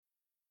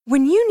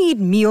When you need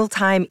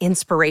mealtime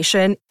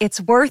inspiration,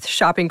 it's worth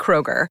shopping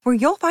Kroger, where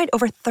you'll find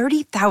over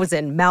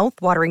 30,000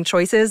 mouth-watering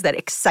choices that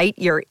excite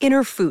your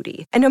inner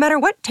foodie. And no matter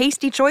what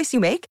tasty choice you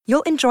make,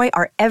 you'll enjoy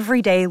our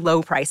everyday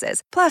low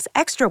prices, plus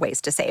extra ways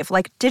to save,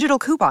 like digital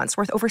coupons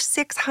worth over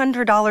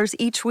 $600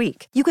 each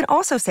week. You can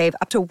also save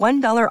up to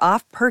 $1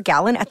 off per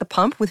gallon at the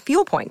pump with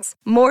fuel points.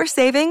 More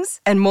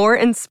savings and more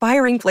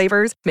inspiring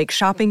flavors make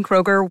shopping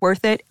Kroger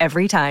worth it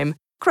every time.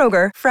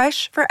 Kroger,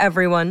 fresh for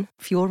everyone.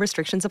 Fuel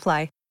restrictions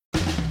apply.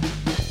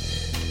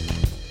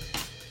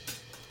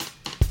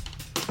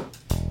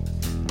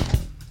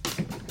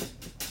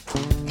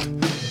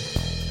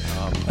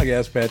 I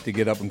asked Pat to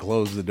get up and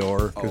close the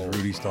door because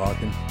Rudy's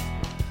talking.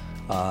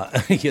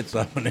 He gets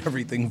up and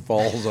everything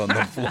falls on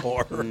the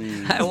floor.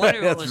 I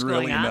wonder what was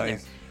really going on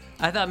nice. there.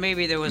 I thought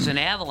maybe there was an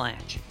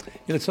avalanche.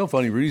 It's so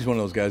funny. Rudy's one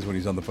of those guys when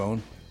he's on the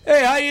phone.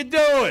 Hey, how you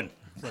doing?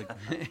 It's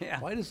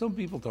like, why do some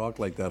people talk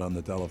like that on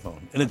the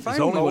telephone? And it's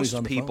only when he's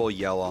on the phone. Most people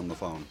yell on the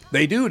phone.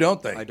 They do,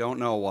 don't they? I don't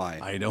know why.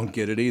 I don't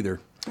get it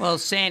either. Well,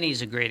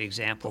 Sandy's a great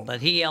example, but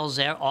he yells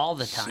there all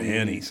the time.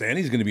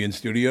 Sandy's going to be in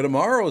studio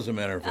tomorrow, as a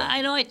matter of fact.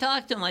 I know. I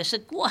talked to him. I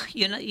said, "What?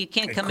 You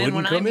can't come in Couldn't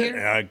when come I'm in.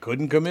 here." I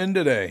couldn't come in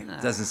today.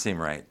 Doesn't seem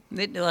right.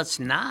 Well, it's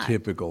not.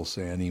 Typical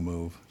Sandy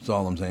move. That's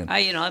all I'm saying.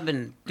 I've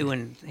been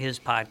doing his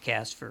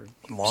podcast for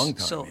Long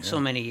time, so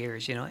many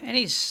years, and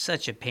he's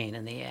such a pain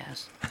in the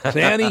ass.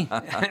 Sandy?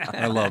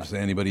 I love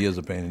Sandy, but he is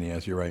a pain in the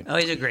ass. You're right. Oh,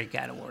 he's a great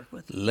guy to work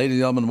with. Ladies and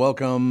gentlemen,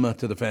 welcome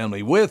to the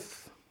family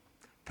with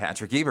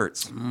Patrick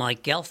Eberts.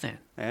 Mike Gelfand.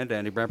 And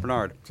Andy Brant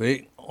Bernard.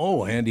 See?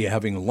 Oh, Andy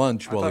having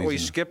lunch I while thought he's we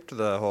skipped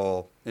the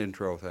whole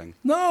intro thing.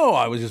 No,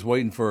 I was just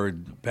waiting for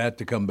Pat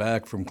to come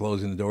back from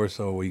closing the door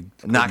so we...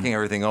 Knocking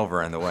everything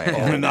over on the way.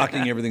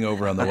 Knocking everything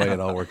over on the way.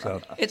 It all works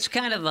out. It's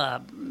kind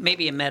of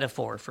maybe a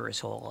metaphor for his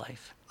whole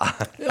life.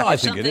 Yeah, I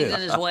think it Something's is.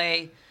 in his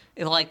way,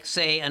 if, like,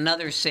 say,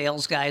 another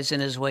sales guy's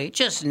in his way, it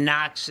just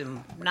knocks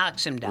him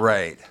down.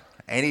 Right.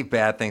 Any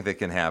bad thing that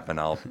can happen,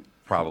 I'll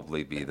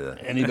probably be the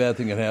Any bad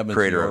thing that happens, it's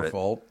creator of your it.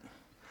 fault.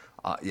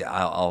 Yeah,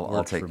 I'll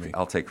Works for me.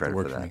 take credit for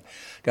Works that. me.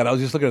 God, I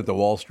was just looking at the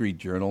Wall Street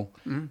Journal.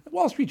 Mm-hmm. The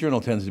Wall Street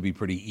Journal tends to be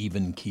pretty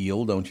even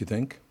keel, don't you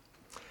think?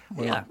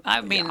 Yeah,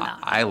 I mean,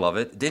 I love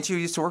it. Didn't you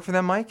used to work for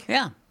them, Mike?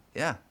 yeah.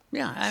 Yeah.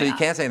 Yeah, So you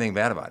can't say anything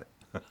bad about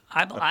it.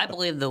 I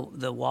believe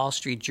the Wall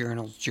Street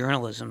Journal's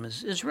journalism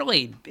is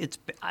really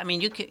I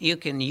mean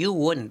you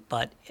wouldn't,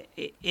 but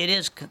it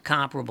is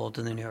comparable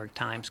to the New York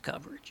Times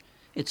coverage.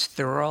 It's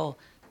thorough.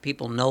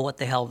 People know what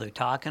the hell they're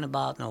talking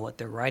about, know what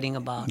they're writing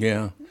about.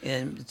 Yeah.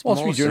 And it's Wall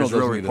Street Journal There's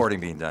real doesn't get reporting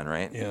being done,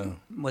 right? Yeah.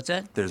 What's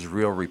that? There's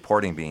real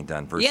reporting being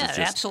done versus Yeah, just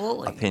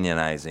absolutely.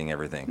 opinionizing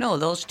everything. No,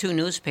 those two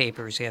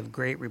newspapers have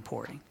great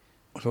reporting.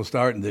 So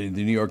starting the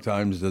New York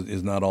Times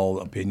is not all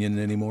opinion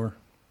anymore?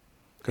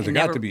 Because it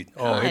got never- to be. it It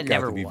got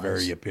never to be was.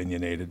 very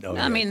opinionated. Oh, I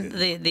yeah, mean,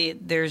 it-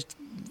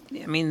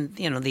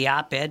 the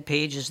op-ed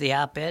page is the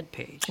op-ed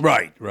page.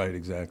 Right,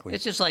 exactly.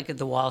 It's just like at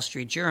the Wall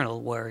Street Journal,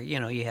 where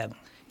you have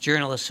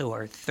journalists who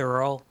are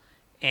thorough,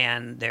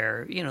 and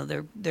they're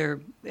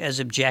as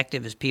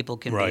objective as people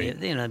can Right.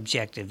 be.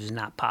 Objective is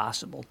not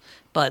possible,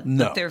 but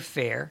they're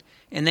fair.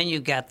 And then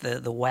you've got the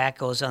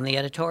wackos on the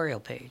editorial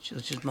page,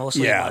 which is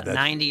mostly about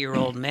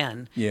 90-year-old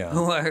men Yeah.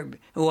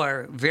 who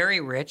are very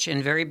rich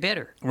and very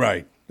bitter.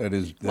 Right. That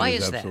is Why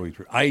is that? absolutely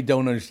true. I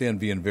don't understand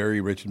being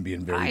very rich and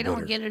being very I don't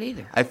bitter. get it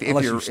either.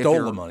 Unless you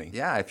stole the money.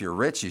 Yeah, if you're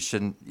rich, you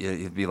shouldn't.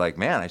 You'd be like,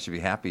 man, I should be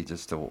happy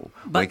just to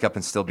wake up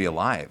and still be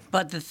alive.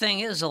 But the thing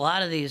is, a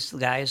lot of these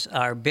guys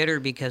are bitter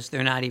because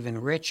they're not even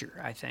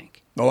richer, I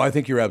think. Oh, I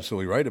think you're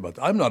absolutely right about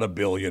that. I'm not a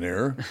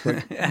billionaire.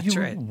 That's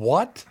right.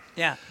 What?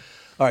 Yeah.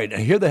 All right, now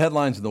here are the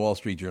headlines in the Wall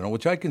Street Journal,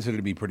 which I consider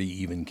to be pretty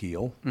even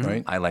keel,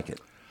 right? I like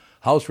it.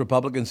 House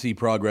Republicans see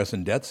progress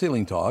in debt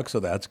ceiling talks, so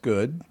that's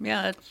good.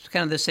 Yeah, that's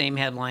kind of the same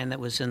headline that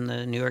was in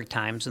the New York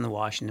Times and the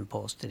Washington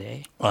Post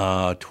today.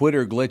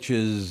 Twitter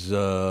glitches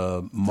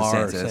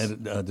DeSantis.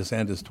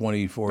 DeSantis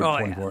 24. Oh,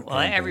 yeah. Well,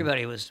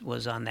 everybody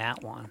was on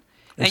that one.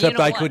 And Except you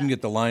know I what? couldn't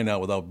get the line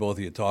out without both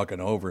of you talking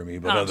over me.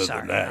 But I'm other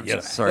sorry, than that, I'm you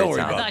know, sorry. don't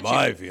worry Sorry, about Tom.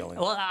 my feelings.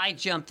 Well, I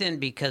jumped in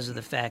because of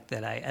the fact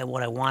that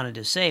what I wanted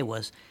to say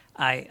was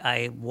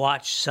I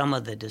watched some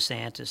of the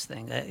DeSantis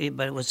thing,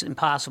 but it was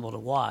impossible to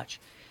watch.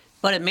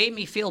 But it made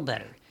me feel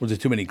better. Was there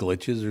too many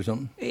glitches or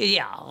something?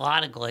 Yeah, a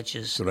lot of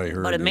glitches. That's what I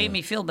heard, But it made yeah.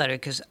 me feel better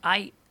because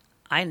I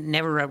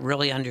never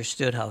really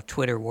understood how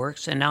Twitter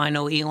works, and now I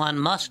know Elon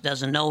Musk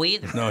doesn't know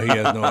either. No, he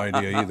has no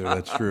idea either.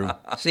 That's true.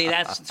 See,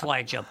 that's why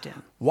I jumped in.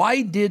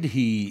 Why did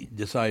he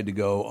decide to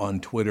go on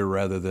Twitter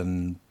rather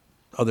than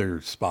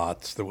other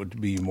spots that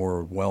would be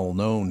more well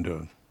known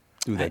to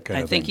do that kind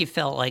I of think thing? he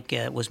felt like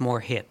it was more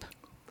hip.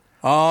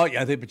 Oh,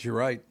 yeah, but you're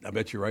right. I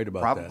bet you're right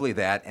about Probably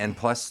that, and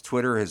plus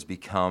Twitter has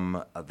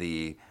become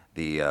the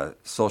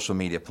social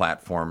media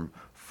platform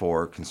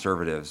for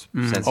conservatives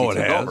since he Oh, it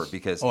took has? over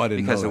because Oh, I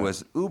didn't know it that.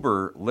 was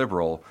uber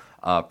liberal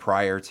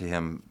prior to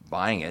him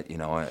buying it.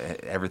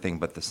 Everything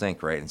but the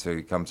sink, right? And so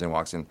he comes in,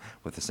 walks in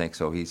with the sink.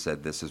 So he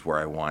said, "This is where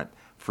I want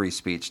free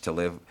speech to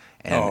live,"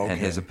 and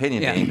his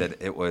opinion Yeah. being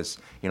that it was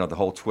the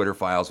whole Twitter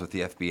files with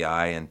the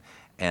FBI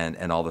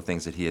and all the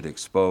things that he had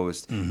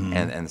exposed,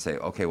 and say,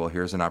 okay, well,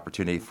 here's an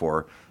opportunity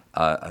for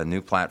a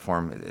new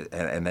platform,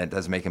 and that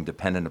does make him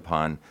dependent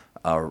upon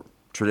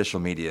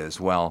traditional media as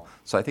well.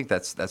 So I think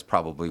that's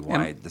probably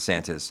why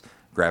DeSantis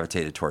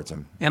gravitated towards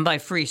him. And by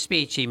free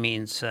speech, he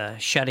means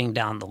shutting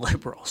down the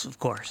liberals, of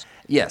course.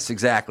 Yes,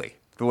 exactly.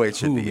 The way it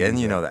should be, and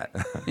you know that.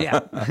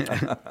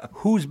 Yeah.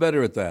 Who's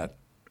better at that,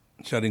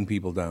 shutting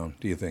people down,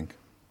 do you think?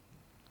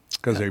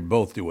 Because they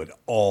both do it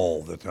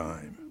all the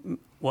time.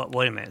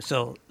 Wait a minute.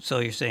 So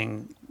you're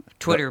saying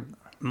Twitter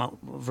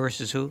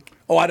versus who?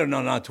 Oh, I don't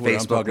know, not Twitter.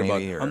 Facebook, I'm talking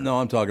maybe, about.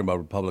 I'm talking about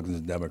Republicans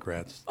and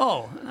Democrats.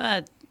 Oh,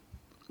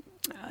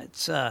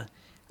 it's I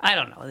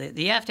don't know.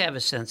 You have to have a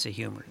sense of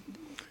humor.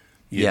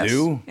 You Yes.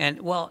 do?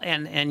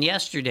 And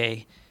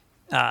yesterday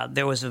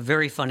there was a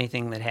very funny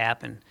thing that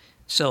happened.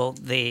 So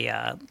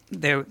there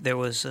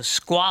was a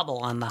squabble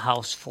on the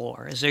House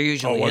floor, as there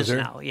usually was is there?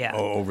 now. Yeah.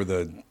 Oh, over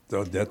the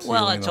debt ceiling.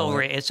 Well, and all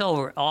that? it's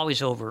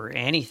always over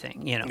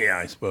anything, you know. Yeah,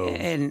 I suppose.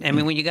 And I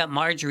mean, when you got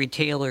Marjorie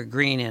Taylor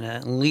Greene in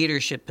a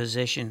leadership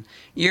position,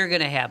 you're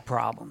going to have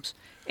problems.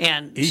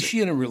 And Is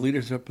she in a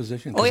leadership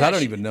position? Because Oh, yeah, I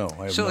don't she- even know.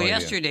 I have so no idea.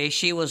 yesterday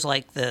she was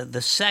like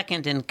the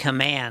second in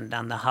command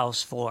on the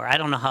House floor. I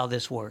don't know how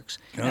this works.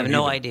 I have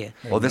no either. idea.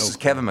 Well, this is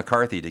Kevin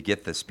McCarthy to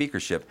get the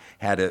speakership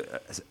had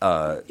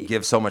to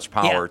give so much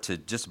power Yeah. to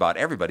just about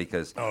everybody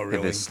because Oh, of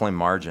really? this slim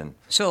margin.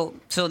 So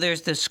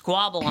there's this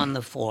squabble on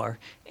the floor,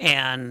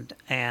 and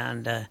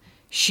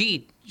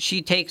she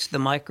takes the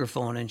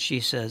microphone and she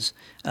says,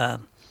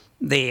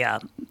 the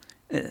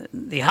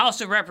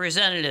House of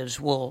Representatives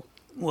will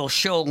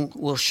show.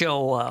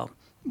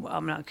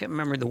 Can't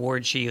remember the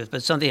word she used,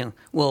 but something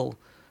will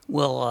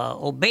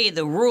obey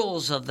the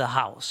rules of the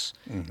House.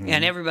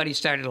 And everybody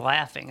started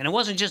laughing, and it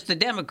wasn't just the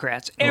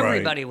Democrats.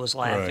 Everybody was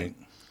laughing.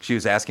 Right. She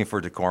was asking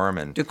for decorum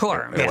and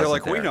Decorum, it yeah. They're wasn't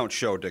like, we there. don't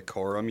show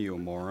decorum, you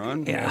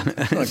moron. Yeah.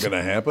 It's not going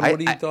to happen. What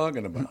are you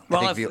talking about?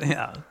 Well, think if, the-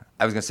 yeah.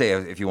 I was going to say,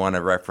 if you want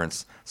to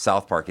reference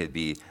South Park, it'd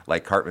be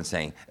like Cartman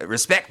saying,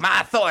 respect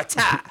my authority.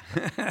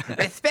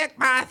 Respect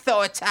my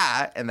authority.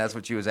 And that's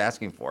what she was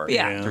asking for.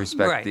 Yeah, To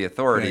respect right. the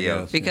authority Yeah, of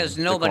yes. Because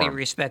nobody decorum.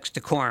 respects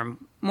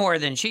decorum more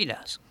than she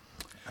does.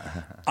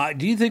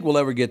 Do you think we'll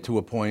ever get to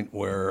a point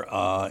where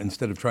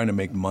instead of trying to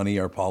make money,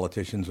 our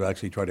politicians will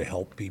actually try to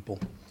help people?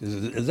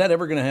 Is that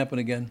ever going to happen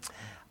again?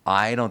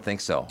 I don't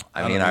think so.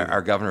 I mean, don't either.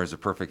 our governor is a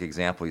perfect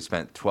example. He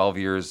spent 12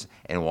 years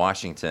in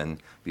Washington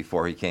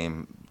before he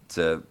came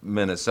to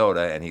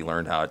Minnesota, and he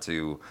learned how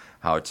to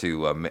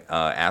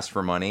ask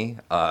for money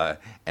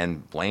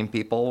and blame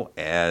people,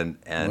 and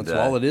That's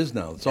all it is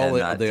now. That's all and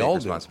not they take all do.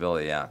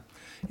 responsibility. Yeah.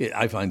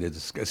 I find it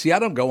disgusting. See, I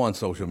don't go on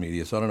social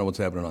media, so I don't know what's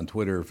happening on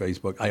Twitter or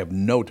Facebook. I have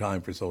no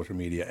time for social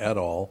media at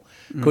all.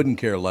 Couldn't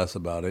care less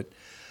about it.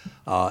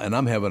 And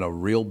I'm having a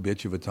real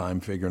bitch of a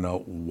time figuring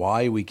out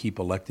why we keep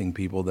electing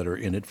people that are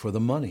in it for the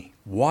money.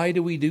 Why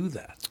do we do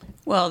that?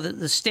 Well,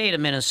 the state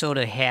of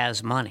Minnesota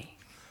has money.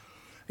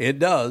 It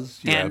does.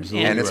 You're And-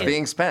 absolutely And it's right.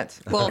 being spent.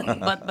 Well,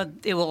 but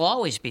it will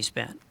always be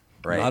spent.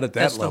 Right. Not at that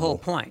That's level. the whole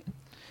point.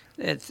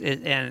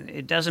 And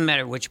it doesn't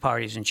matter which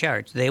party's in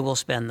charge; they will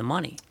spend the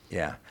money.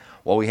 Yeah.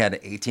 Well, we had an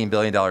 $18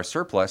 billion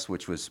surplus,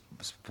 which was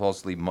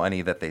supposedly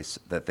money that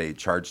they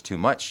charged too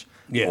much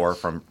Yes. for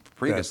from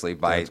previously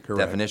by that's correct.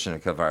 definition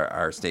of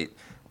our state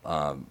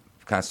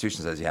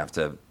constitution says you have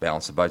to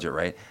balance the budget,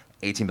 right?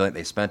 $18 billion.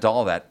 They spent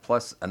all that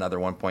plus another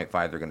 1.5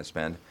 they're going to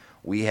spend.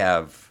 We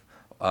have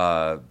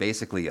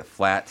basically a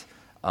flat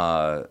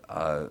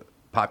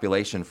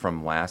population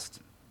from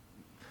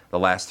the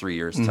last 3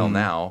 years till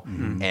now,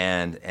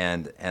 and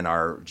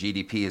our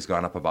GDP has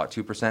gone up about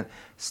 2%.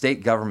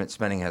 State government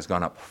spending has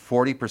gone up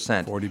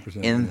 40%,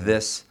 40%, in yeah.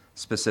 this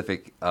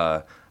specific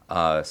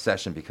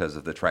session because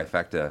of the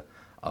trifecta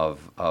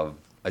of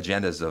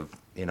agendas of,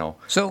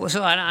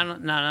 So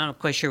I'm not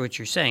quite sure what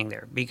you're saying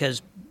there,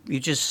 because you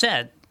just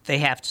said they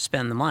have to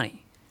spend the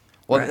money.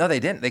 well, Right. no, they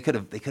didn't. They could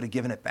have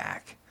given it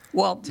back.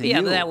 Well, To yeah,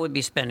 you. but that would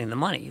be spending the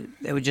money.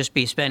 They would just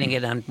be spending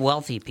it on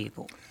wealthy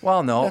people.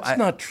 Well, no, That's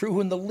not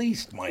true in the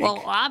least, Mike.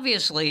 Well,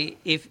 obviously,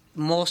 if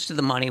most of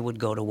the money would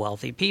go to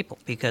wealthy people,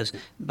 because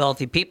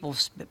wealthy people,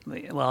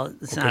 well, it's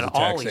Because not of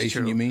always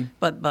taxation, true. you mean?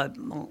 But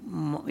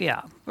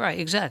yeah, right,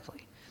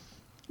 exactly.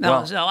 Now,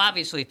 Well- so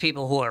obviously,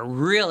 people who are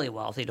really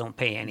wealthy don't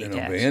pay any They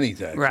taxes. don't pay any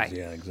taxes. Right.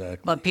 Yeah, exactly.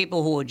 But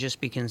people who would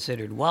just be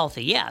considered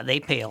wealthy, yeah, they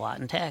pay a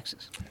lot in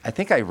taxes. I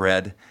think I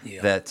read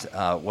Yeah. that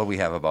what we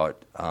have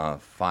about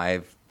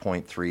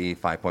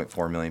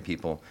 5.4 million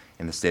people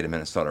in the state of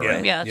Minnesota,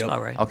 right? Yeah, that's Yep.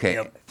 about right. Okay,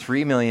 Yep.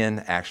 3 million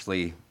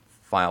actually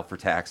filed for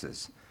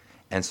taxes.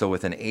 And so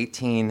with an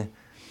 $18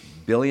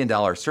 billion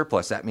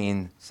surplus, that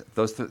means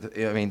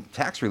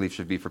tax relief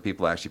should be for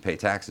people who actually pay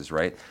taxes,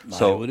 right?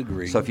 I would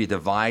agree. So if you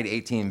divide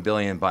 18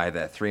 billion by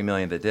that 3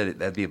 million that did it,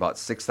 that'd be about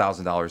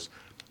 $6,000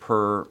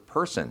 per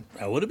person.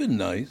 That would have been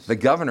nice. The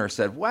governor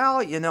said,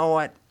 well, you know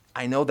what?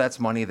 I know that's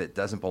money that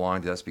doesn't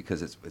belong to us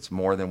because it's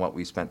more than what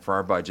we spent for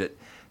our budget.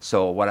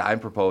 So what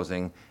I'm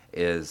proposing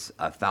is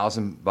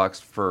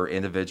 $1,000 for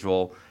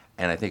individual,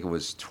 and I think it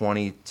was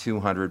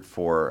 $2,200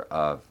 for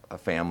a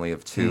family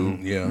of two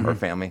yeah. or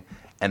family.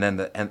 And then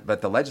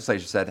but the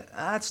legislature said,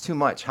 that's too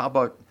much. How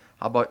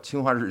about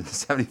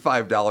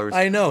 $275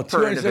 I know,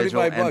 per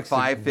individual $275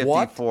 and $550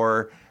 What?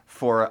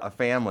 for a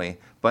family.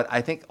 But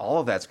I think all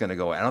of that's going to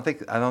go away. I don't think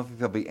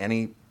there'll be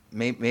any.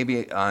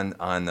 Maybe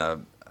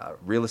on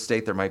real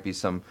estate there might be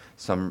some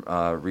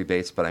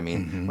rebates. But I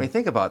mean, when you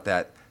think about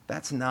that,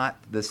 that's not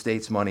the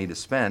state's money to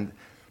spend.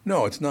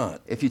 No, it's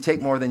not. If you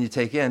take more than you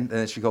take in, then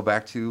it should go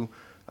back to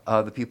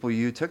the people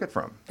you took it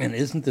from. And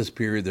isn't this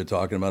period they're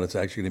talking about, it's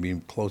actually going to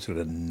be closer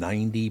to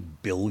 $90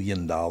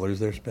 billion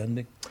they're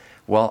spending?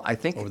 Well, I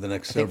think Over the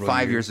next I think several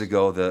 5 years years.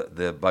 ago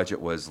the budget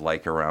was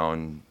like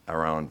around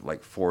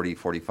like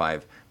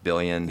 45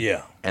 billion.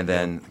 Yeah. And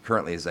then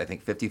currently is I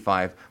think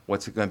 55.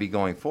 What's it going to be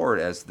going forward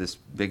as this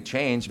big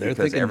change? They're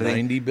because thinking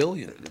everything 90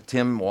 billion.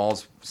 Tim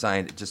Walz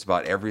signed just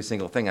about every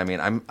single thing. I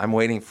mean, I'm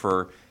waiting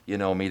for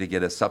me to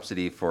get a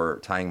subsidy for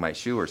tying my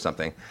shoe or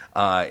something.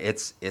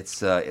 It's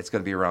going to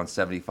be around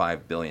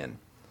 75 billion.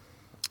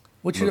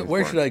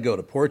 Where should I go,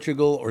 to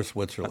Portugal or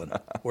Switzerland?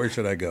 Where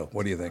should I go?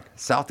 What do you think?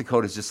 South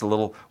Dakota is just a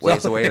little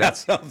ways away.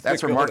 That's South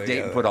where Mark Dakota,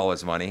 Dayton yeah. put all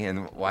his money,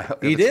 and why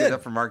if He it's good did.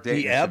 enough for Mark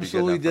Dayton, He it should be good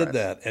absolutely enough for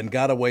did us. that and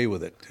got away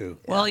with it too.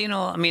 Well,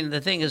 I mean, the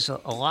thing is, a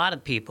lot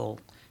of people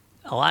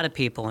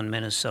in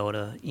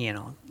Minnesota,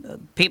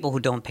 people who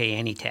don't pay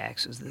any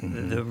taxes,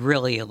 the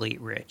really elite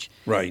rich,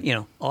 Right.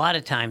 A lot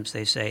of times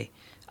they say,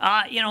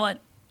 you know what,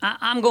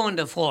 I'm going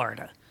to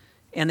Florida.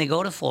 And they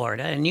go to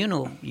Florida, and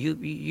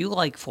you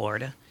like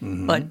Florida,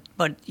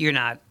 but you're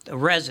not a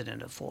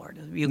resident of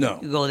Florida. You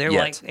go there Yet.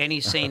 like any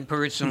sane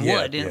person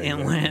Yeah, would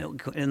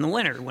in the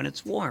winter when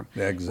it's warm,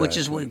 Exactly. which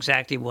is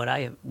exactly what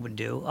I would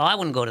do. I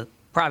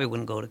probably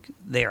wouldn't go to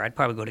there. I'd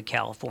probably go to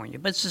California,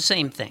 but it's the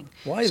same thing.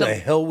 Why the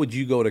hell would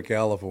you go to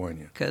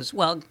California?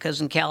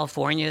 Because in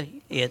California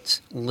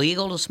it's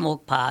legal to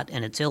smoke pot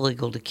and it's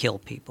illegal to kill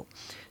people.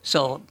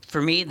 So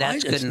for me,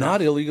 that's good It's enough.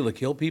 not illegal to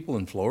kill people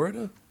in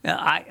Florida?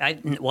 Not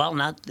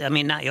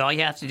all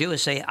you have to do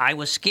is say I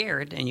was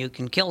scared, and you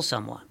can kill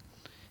someone.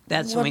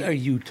 What are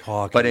you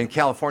talking But in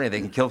California, they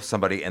can kill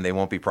somebody and they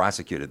won't be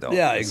prosecuted, though.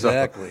 Yeah,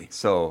 exactly.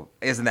 So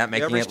isn't that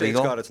making Every it state's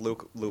legal? got its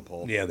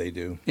loophole. Yeah, they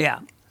do. Yeah.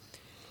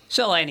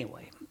 So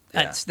anyway,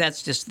 Yeah.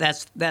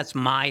 that's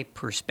my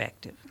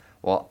perspective.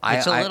 Well,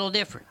 It's a little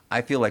different.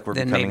 I feel like we're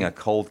than becoming maybe- a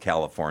cold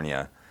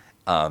California.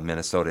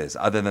 Minnesota is,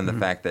 other than the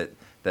fact that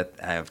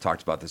I have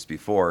talked about this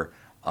before.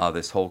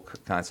 This whole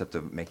concept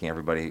of making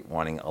everybody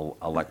wanting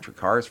electric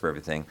cars for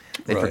everything.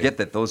 They Right. forget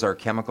that those are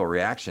chemical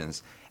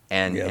reactions.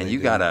 And Yeah, they you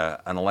do. got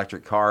an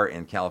electric car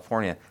in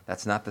California.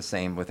 That's not the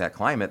same with that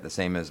climate, the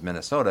same as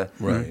Minnesota.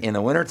 Right. In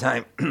the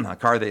wintertime, a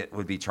car that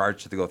would be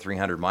charged to go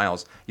 300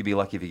 miles, you'd be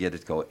lucky if you get it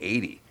to go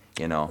 80,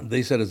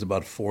 They said it's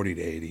about 40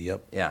 to 80,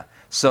 yep. Yeah.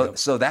 So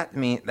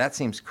that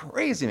seems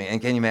crazy to me.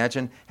 And can you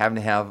imagine having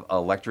to have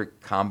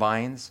electric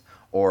combines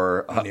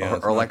or Yeah,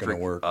 it's not electric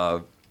gonna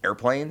work.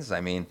 airplanes?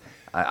 I mean,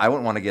 I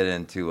wouldn't want to get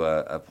into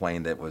a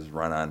plane that was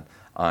run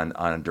on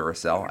a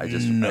Duracell. I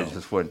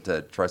just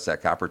wouldn't trust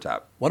that copper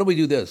top. Why don't we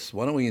do this?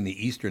 Why don't we in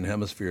the Eastern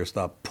Hemisphere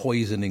stop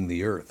poisoning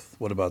the earth?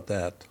 What about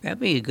that? That'd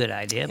be a good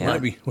idea.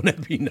 Wouldn't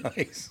that be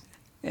nice?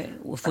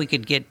 If we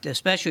could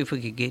especially if we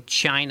could get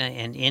China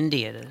and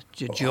India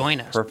to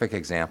join us. Perfect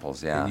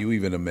examples, yeah. Can you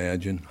even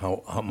imagine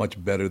how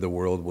much better the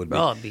world would be?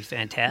 Oh, it'd be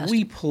fantastic.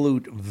 We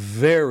pollute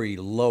very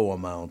low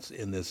amounts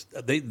in this.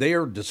 They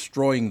are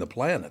destroying the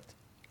planet.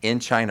 In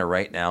China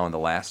right now, in the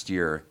last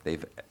year,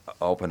 they've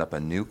opened up a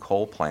new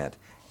coal plant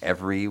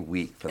every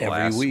week for the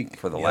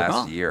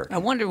last year. I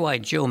wonder why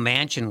Joe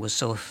Manchin was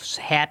so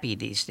happy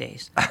these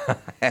days.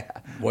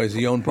 Why is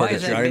he own part Why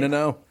of is that China big?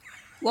 now?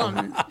 Well,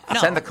 no.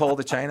 Send the coal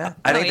to China?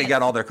 I think yeah. they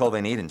got all their coal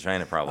they need in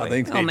China, probably. I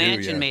think No, they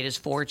do, Manchin yeah. made his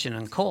fortune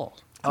on coal.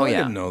 Oh, I yeah.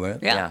 didn't know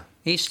that. Yeah. Yeah.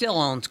 He still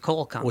owns coal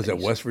Was companies. that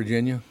West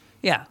Virginia?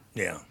 Yeah.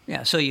 Yeah.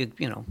 Yeah. So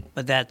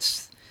but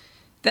that's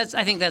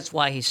I think that's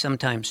why he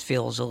sometimes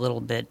feels a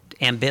little bit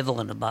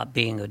ambivalent about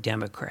being a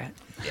Democrat.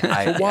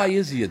 So why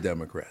is he a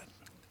Democrat?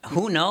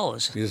 Who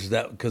knows? Is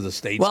that because the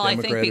state's Well, I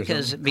Democrat think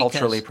or something?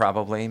 Culturally,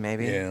 probably,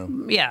 maybe. Yeah.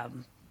 yeah,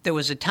 there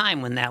was a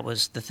time when that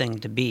was the thing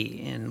to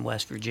be in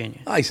West Virginia,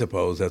 I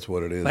suppose that's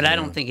what it is. but I yeah.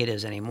 don't think it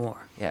is anymore.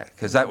 Yeah,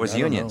 because that was I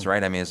don't unions, know.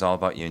 right? I mean, it's all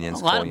about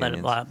unions, A lot coal about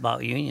unions.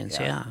 about unions,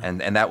 yeah.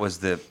 And that was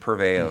the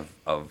purvey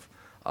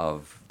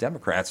of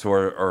Democrats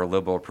or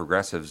liberal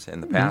progressives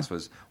in the past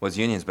was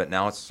unions, but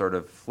now it's sort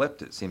of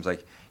flipped. It seems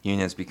like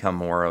unions become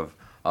more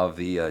of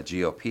the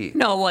GOP.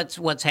 No,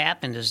 what's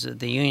happened is that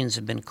the unions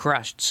have been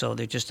crushed, so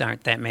there just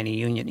aren't that many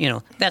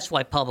unions. That's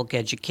why public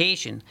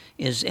education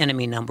is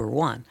enemy number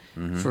one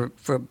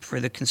for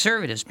the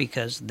conservatives,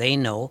 because they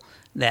know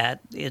that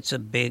it's a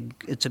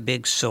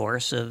big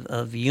source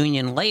of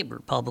union labor,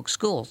 public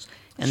schools,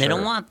 and they don't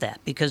Sure. want that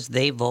because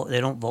they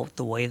don't vote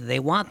the way they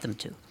want them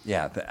to.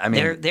 Yeah, I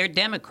mean, They're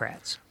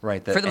Democrats,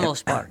 right for the and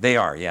most part. They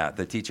are. Yeah,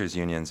 the teachers'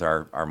 unions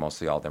are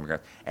mostly all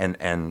Democrats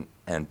and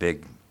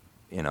big,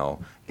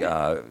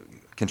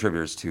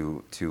 contributors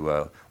to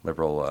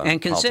liberal.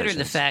 And consider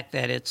the politicians. fact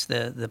that it's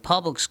the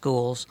public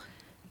schools,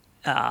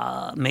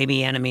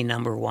 maybe enemy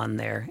number one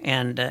there,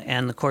 and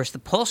of course the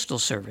postal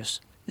service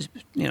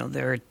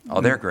their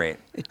they're great.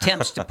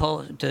 attempts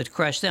to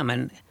crush them.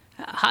 And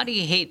how do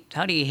you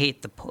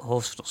hate the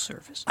Postal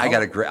Service? I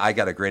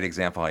got a great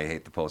example how I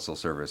hate the Postal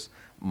Service.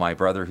 My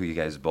brother, who you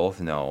guys both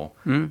know,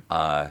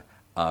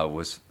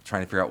 was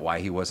trying to figure out why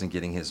he wasn't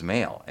getting his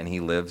mail, and he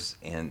lives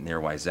near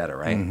Wayzata,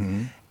 right?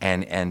 Mm-hmm.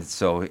 And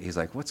so he's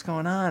like, "What's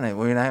going on?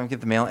 We're not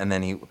get the mail." And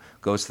then he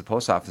goes to the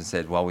post office and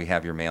said, "Well, we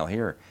have your mail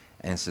here."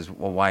 And he says,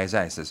 "Well, why is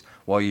that?" He says,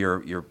 "Well,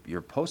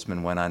 your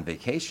postman went on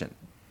vacation."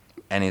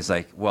 And he's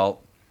like,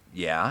 "Well,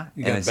 yeah."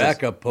 You and got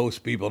backup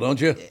post people, don't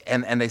you?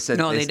 And they said,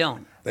 No, they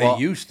don't. They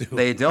used to.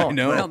 They don't. I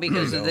know. No,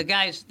 because the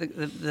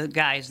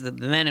guys, the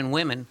men and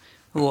women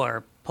who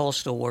are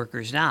postal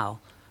workers now,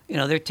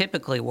 they're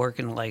typically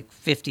working like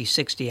 50,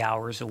 60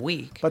 hours a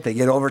week. But they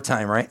get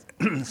overtime, right?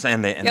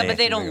 But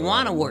they don't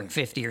want to work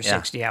 50 or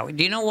 60 hours.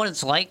 Do you know what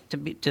it's like to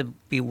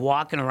be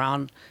walking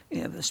around,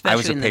 especially I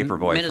was a in paper the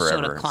boy Minnesota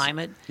forever.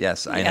 climate?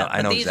 Yes, I Yeah, know.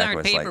 I know but these exactly aren't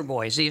what it's paper like.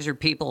 boys. These are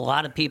a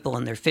lot of people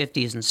in their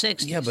 50s and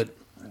 60s. Yeah, but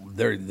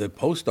the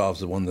post office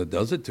is the one that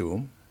does it to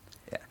them.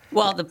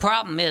 Well, the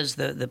problem is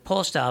the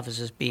post office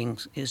is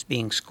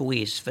being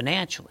squeezed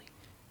financially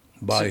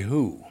By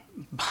who?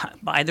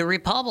 by the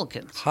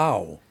Republicans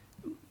How?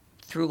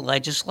 through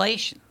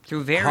legislation,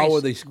 through various How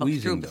are they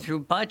squeezing them? through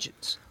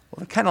budgets. Well,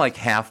 they're kind of like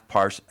half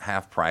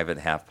private,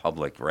 half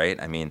public,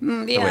 right? I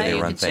mean, the yeah, way they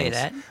you run could say things.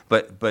 that.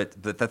 But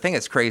the thing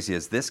that's crazy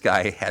is this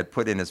guy had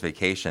put in his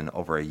vacation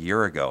over a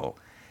year ago,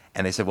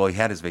 and they said, well, he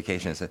had his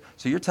vacation. I said,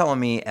 so you're telling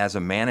me as a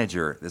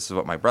manager, this is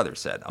what my brother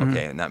said,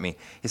 okay, not me.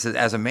 He said,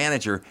 as a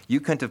manager, you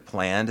couldn't have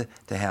planned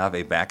to have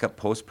a backup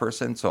post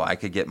person so I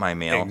could get my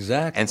mail.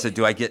 Exactly. And said,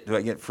 do I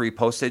get free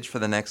postage for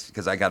the next,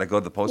 because I got to go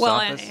to the post Well,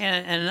 office?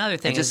 and another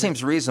thing It just is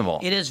seems reasonable.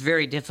 It is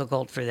very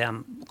difficult for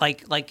them.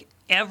 Like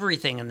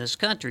everything in this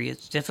country,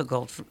 it's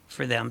difficult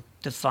for them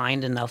to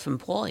find enough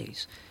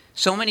employees.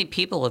 So many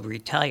people have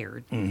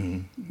retired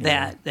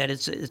that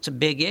it's a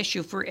big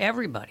issue for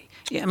everybody.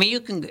 I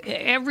mean,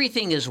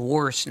 everything is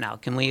worse now.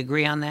 Can we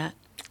agree on that?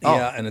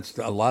 Yeah, and it's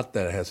a lot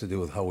that has to do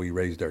with how we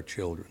raised our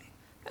children.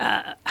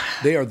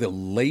 They are the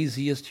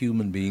laziest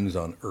human beings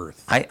on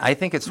earth. I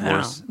think it's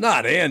worse.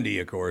 Not Andy,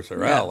 of course,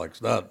 or Alex,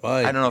 not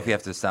Mike. I don't know if you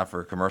have to stop for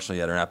a commercial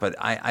yet or not, but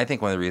I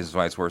think one of the reasons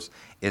why it's worse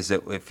is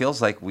that it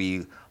feels like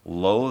we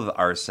loathe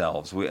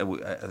ourselves.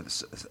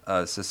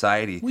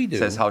 Society We do.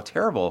 says how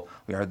terrible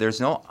we are.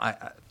 There's no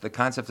the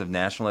concept of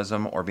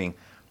nationalism or being,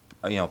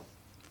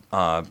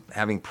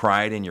 having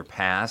pride in your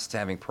past,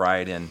 having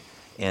pride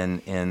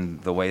in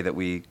the way that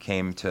we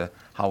came to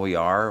how we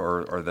are,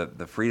 or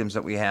the freedoms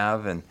that we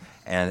have, and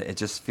it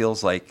just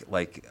feels like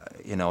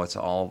it's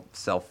all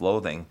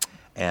self-loathing.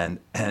 And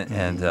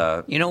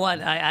You know what?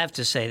 I have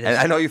to say this. and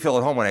I know you feel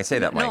at home when I say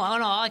that, Mike. No,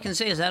 all I can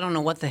say is I don't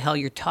know what the hell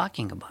you're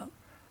talking about.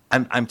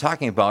 I'm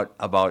talking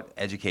about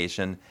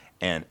education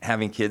and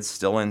having kids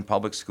still in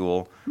public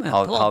school.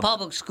 Well,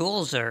 public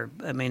schools are.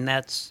 I mean,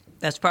 that's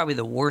probably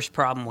the worst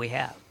problem we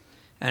have,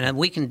 and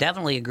we can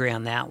definitely agree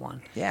on that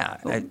one. Yeah,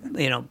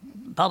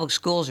 Public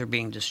schools are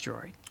being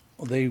destroyed.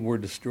 Well, they were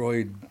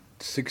destroyed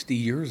 60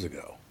 years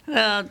ago.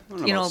 About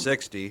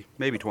 60,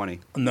 maybe 20.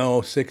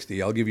 No,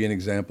 60. I'll give you an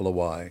example of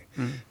why.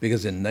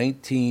 Because in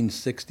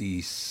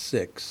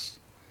 1966,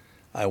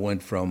 I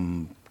went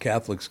from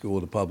Catholic school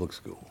to public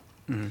school.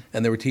 And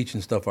they were teaching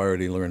stuff I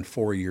already learned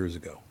 4 years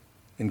ago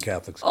in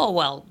Catholic school. Oh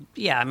well,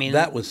 yeah. I mean,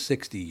 That was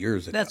 60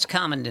 years ago. that's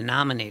common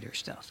denominator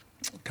stuff.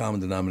 Common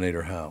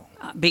denominator how?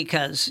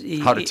 Because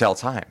how to tell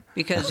time.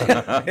 Because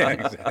Yeah,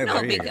 exactly. no,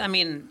 There you go. I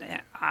mean,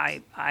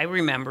 I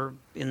remember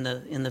in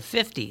the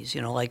 50s,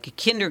 like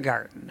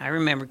kindergarten. I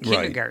remember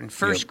kindergarten,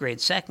 first Yep.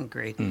 grade, second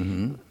grade.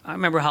 I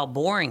remember how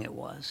boring it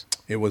was.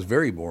 It was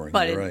very boring.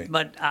 But You're right.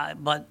 but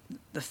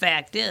the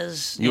fact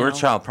is, You were a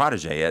child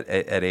prodigy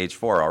at age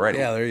 4 already.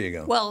 Yeah, there you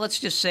go. Well, let's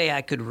just say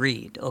I could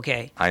read.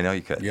 Okay. I know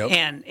you could. Yep.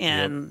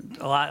 And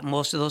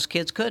most of those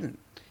kids couldn't.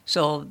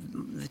 So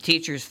the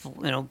teachers,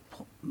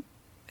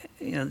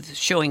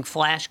 showing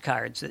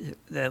flashcards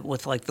that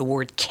with like the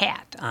word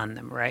cat on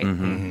them, right?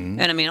 And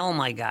I mean, oh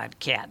my God,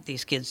 cat!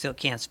 These kids still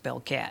can't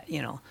spell cat.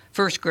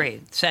 First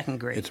grade,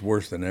 second grade. It's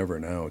worse than ever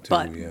now, too.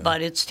 but yeah.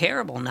 but it's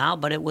terrible now.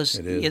 But it was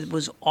It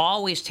is.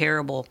 always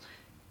terrible.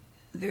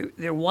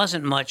 There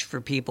wasn't much for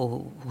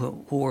people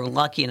who were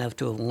lucky enough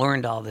to have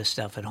learned all this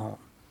stuff at home.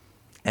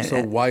 And,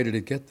 So why did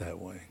it get that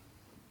way?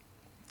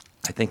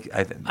 I think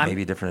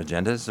maybe different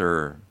agendas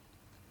or.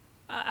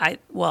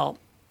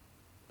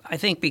 I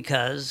think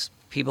because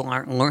people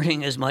aren't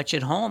learning as much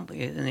at home.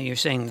 And you're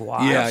saying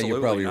why? Yeah, absolutely you're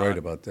probably not. right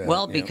about that.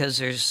 Well, yeah. because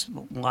there's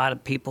a lot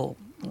of people,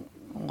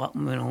 a lot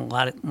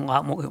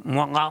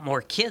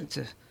more kids.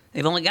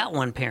 They've only got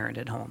one parent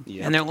at home,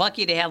 Yep. and they're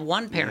lucky to have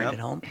one parent Yep. at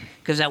home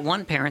because that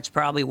one parent's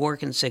probably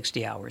working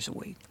 60 hours a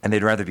week. And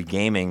they'd rather be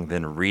gaming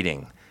than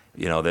reading.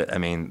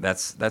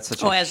 That's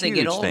such a Oh, as they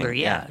get huge older, thing.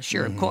 yeah,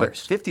 sure, of But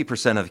course.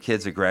 50% of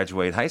kids that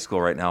graduate high school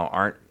right now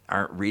aren't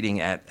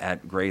reading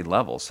at grade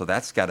level. So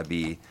that's got to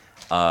be.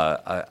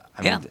 That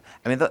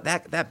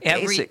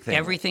basic thing.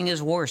 Everything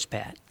is worse,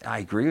 Pat. I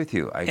agree with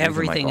you. I agree with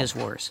Everything Michael. is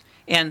worse.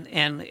 And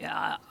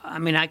I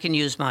mean, I can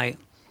use I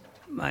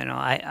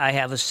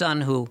have a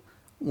son who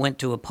went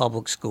to a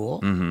public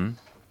school,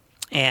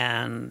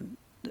 and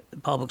the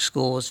public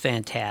school was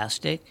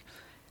fantastic.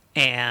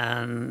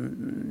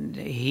 And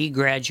he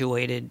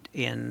graduated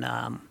in,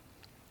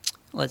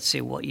 let's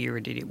see, what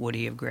year would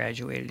he have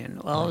graduated in?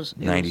 Well, it was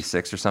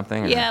 96 or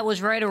something? Yeah, it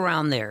was right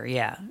around there.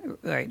 Yeah,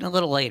 right, a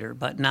little later,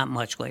 but not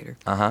much later.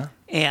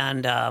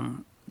 And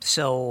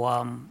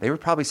they were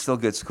probably still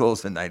good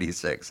schools in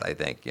 96, I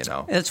think,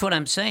 That's what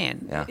I'm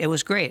saying. Yeah. It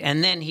was great.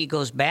 And then he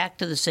goes back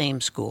to the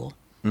same school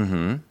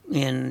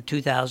in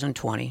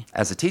 2020.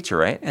 As a teacher,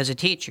 right? As a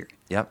teacher.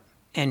 Yep.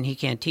 And he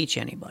can't teach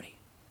anybody.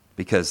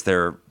 Because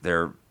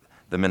the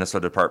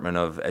Minnesota Department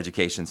of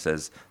Education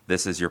says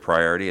this is your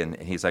priority, and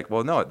he's like,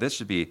 well, no, this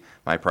should be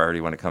my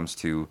priority when it comes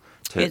to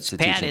teaching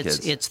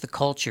kids. It's the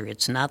culture.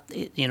 It's not,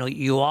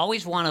 you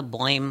always want to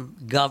blame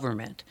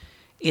government.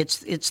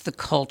 It's the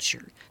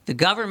culture. The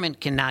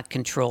government cannot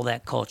control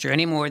that culture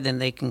any more than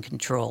they can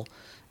control,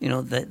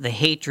 the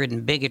hatred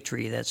and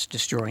bigotry that's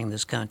destroying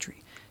this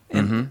country.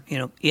 And,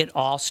 it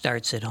all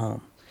starts at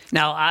home.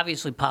 Now,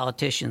 obviously,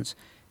 politicians,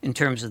 in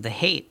terms of the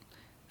hate,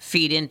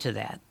 feed into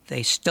that.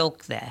 They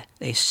stoke that.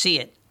 They see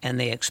it, and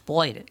they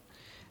exploit it.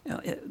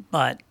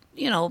 But,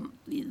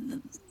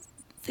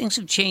 things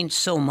have changed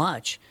so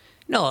much.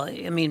 No,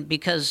 I mean,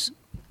 because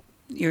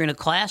you're in a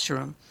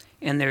classroom,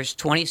 and there's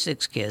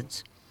 26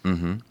 kids,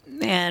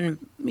 and,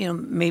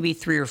 maybe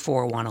 3 or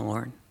 4 want to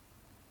learn.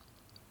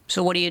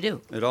 So what do you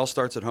do? It all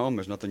starts at home.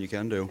 There's nothing you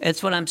can do.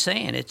 That's what I'm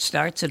saying. It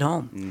starts at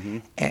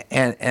home.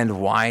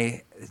 And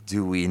why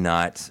do we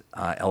not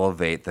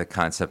elevate the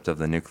concept of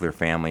the nuclear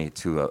family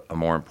to a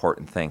more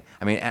important thing?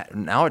 I mean,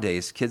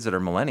 nowadays, kids that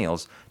are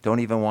millennials don't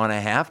even want to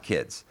have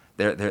kids.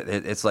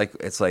 It's like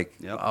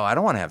Yep. Oh, I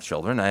don't want to have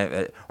children,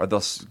 or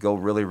they'll go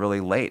really, really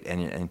late,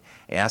 and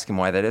ask them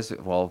why that is.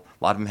 Well,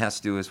 a lot of them has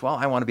to do is, well,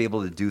 I want to be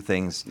able to do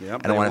things.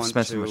 Yep, I don't want to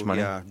spend so much money.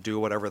 Yeah, do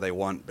whatever they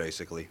want,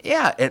 basically.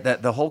 Yeah,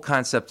 the whole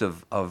concept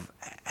of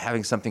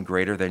having something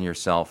greater than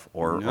yourself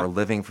or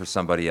living for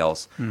somebody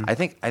else. I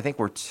think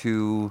we're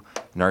too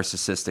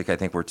narcissistic. I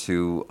think we're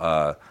too.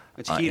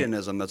 It's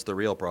hedonism that's the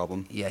real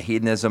problem. Yeah,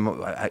 hedonism.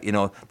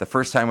 The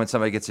first time when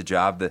somebody gets a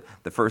job,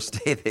 the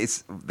first day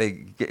they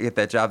get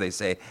that job, they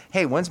say,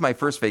 "Hey, when's my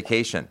first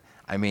vacation?"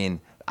 I mean,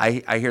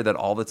 I hear that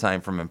all the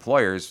time from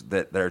employers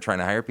that are trying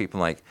to hire people.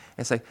 Like,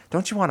 it's like,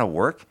 don't you want to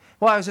work?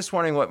 Well, I was just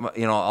wondering what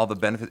all the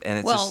benefits, and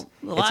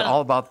it's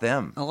all about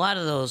them. A lot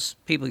of those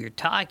people you're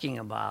talking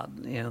about,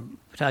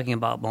 talking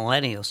about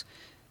millennials,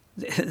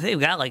 they've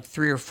got like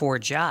 3 or 4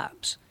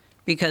 jobs.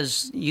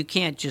 Because you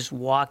can't just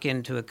walk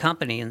into a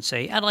company and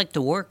say, I'd like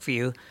to work for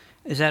you.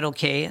 Is that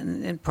okay?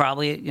 And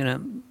probably,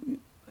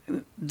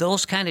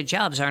 those kind of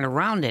jobs aren't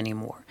around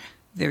anymore.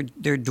 They're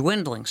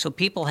dwindling. So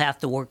people have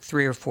to work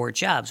 3 or 4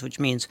 jobs, which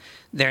means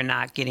they're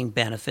not getting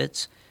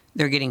benefits.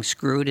 They're getting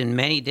screwed in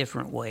many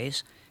different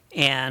ways.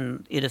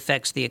 And it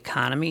affects the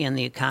economy, and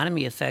the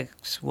economy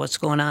affects what's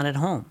going on at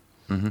home.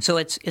 So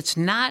it's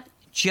not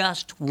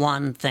just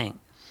one thing.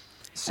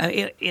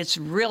 It's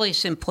really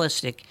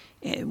simplistic,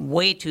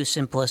 way too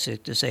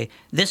simplistic to say,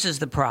 this is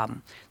the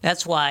problem.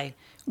 That's why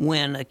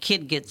when a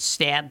kid gets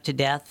stabbed to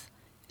death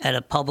at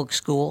a public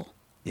school,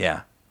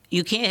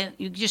 you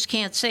just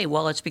can't say,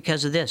 well, it's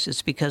because of this,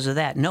 it's because of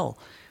that. No.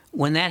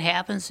 When that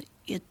happens,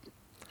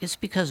 it's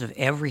because of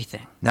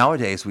everything.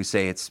 Nowadays, we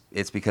say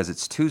it's because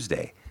it's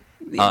Tuesday.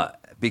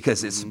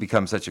 Because it's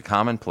become such a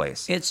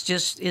commonplace.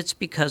 It's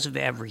because of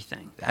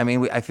everything. I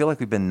mean, I feel like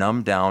we've been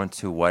numbed down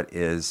to what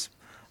is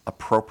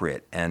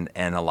appropriate, and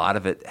a lot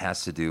of it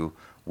has to do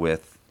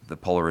with the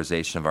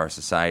polarization of our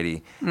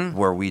society,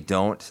 where we're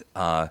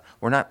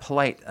not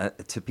polite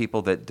to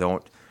people that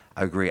don't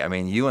agree. I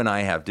mean, you and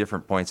I have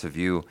different points of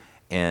view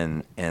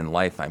in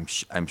life.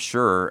 I'm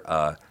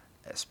sure,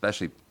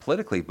 especially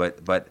politically,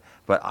 but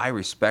I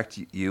respect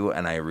you,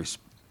 and I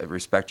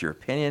respect your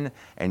opinion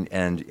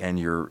and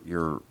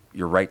your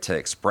right to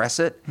express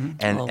it.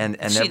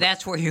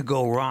 That's where you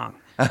go wrong.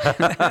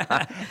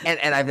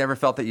 and I've never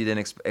felt that you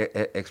didn't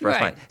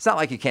express mine. It's not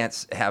like you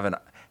can't have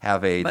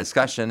a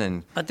discussion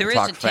and but there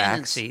talk is a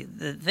facts. tendency.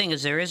 The thing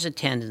is, there is a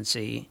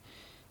tendency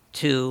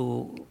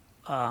to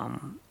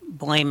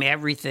blame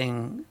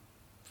everything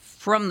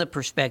from the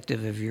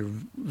perspective of your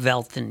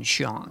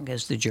Weltanschauung,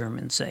 as the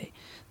Germans say.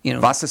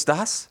 Was ist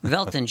das?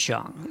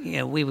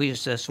 Weltanschauung. We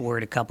used this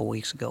word a couple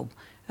weeks ago.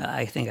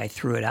 I think I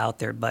threw it out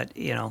there, but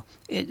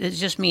it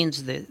just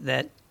means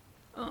that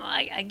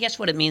I guess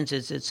what it means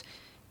is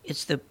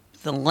it's the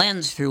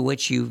lens through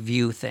which you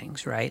view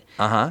things, right?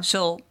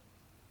 So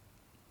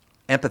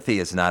empathy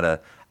is not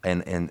but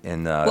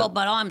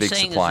all I'm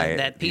saying is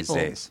that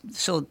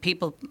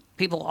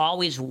people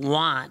always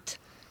want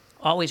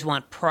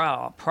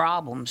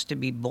problems to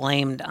be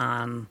blamed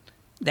on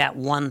that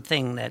one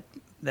thing that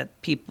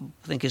people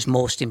think is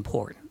most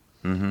important.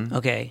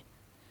 Okay,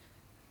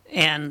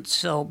 and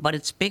so, but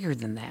it's bigger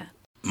than that.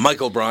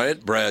 Michael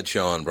Bryant, Brad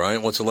Sean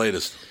Bryant, what's the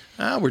latest?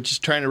 We're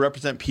just trying to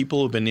represent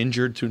people who've been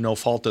injured through no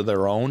fault of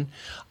their own.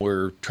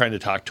 We're trying to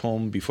talk to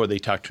them before they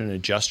talk to an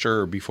adjuster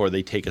or before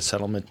they take a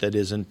settlement that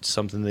isn't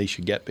something they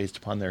should get based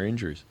upon their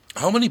injuries.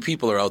 How many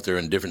people are out there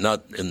in different,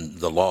 not in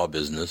the law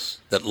business,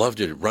 that love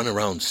to run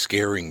around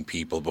scaring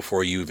people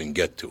before you even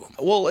get to them?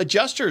 Well,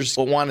 adjusters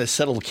want to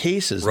settle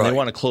cases and Right. they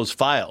want to close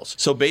files.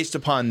 So based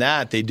upon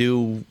that, they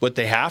do what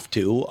they have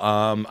to.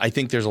 I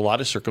think there's a lot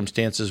of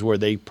circumstances where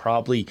they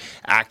probably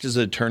act as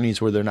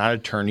attorneys where they're not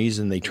attorneys,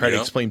 and they try to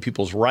Yeah. explain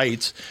people's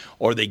rights,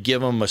 or they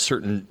give them a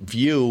certain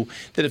view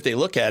that if they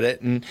look at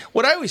it. And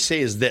what I always say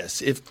is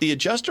this: if the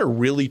adjuster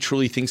really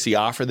truly thinks the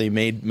offer they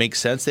made makes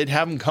sense, they'd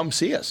have them come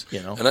see us.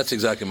 And that's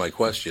exactly my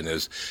question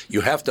is,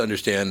 you have to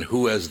understand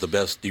who has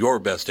your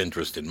best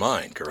interest in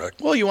mind,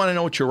 correct? Well, you want to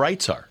know what your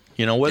rights are.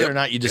 Whether or Yep,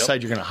 not you yep.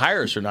 decide you're going to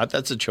hire us or not,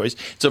 that's a choice.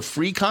 It's a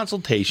free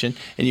consultation,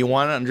 and you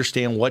want to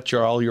understand what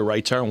all your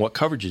rights are and what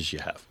coverages you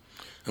have.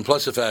 And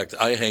plus the fact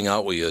I hang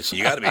out with you, so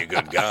you got to be a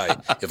good guy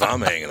if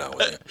I'm hanging out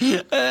with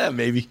you.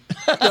 Maybe.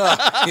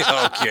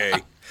 Okay.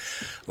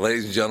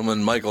 Ladies and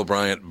gentlemen, Michael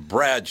Bryant,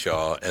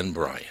 Bradshaw and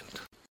Bryant.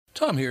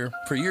 Tom here.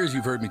 For years,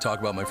 you've heard me talk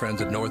about my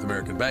friends at North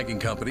American Banking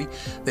Company.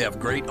 They have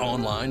great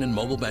online and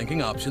mobile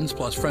banking options,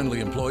 plus friendly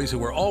employees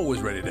who are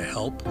always ready to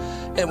help.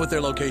 And with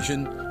their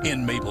location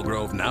in Maple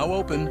Grove now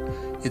open,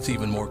 it's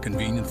even more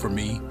convenient for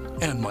me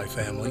and my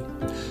family.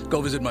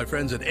 Go visit my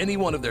friends at any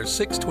one of their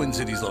 6 Twin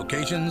Cities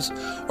locations,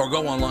 or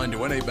go online to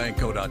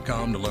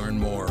nabankco.com to learn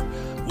more.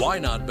 Why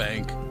not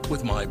bank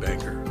with my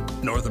banker?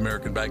 North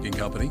American Banking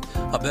Company,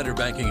 a better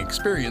banking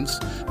experience,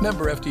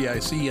 member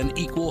FDIC, and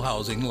equal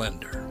housing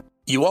lender.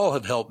 You all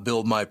have helped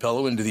build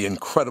MyPillow into the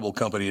incredible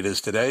company it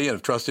is today, and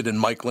have trusted in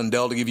Mike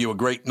Lindell to give you a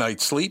great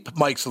night's sleep.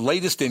 Mike's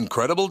latest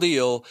incredible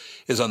deal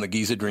is on the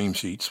Giza Dream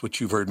Sheets,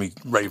 which you've heard me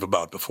rave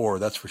about before,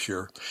 that's for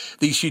sure.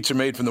 These sheets are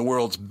made from the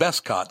world's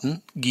best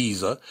cotton,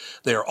 Giza.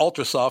 They are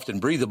ultra soft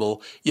and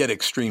breathable, yet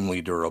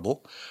extremely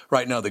durable.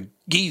 Right now, the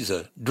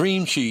Giza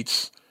Dream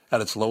Sheets at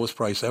its lowest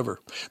price ever.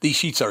 These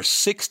sheets are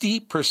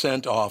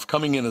 60% off,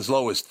 coming in as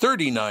low as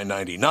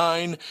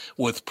 $39.99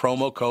 with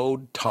promo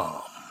code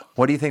TOM.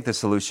 What do you think the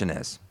solution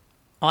is?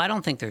 Oh, I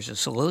don't think there's a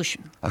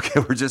solution. Okay,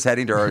 we're just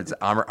heading towards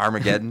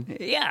Armageddon.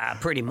 Yeah,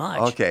 pretty much.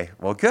 Okay,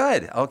 well,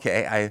 good.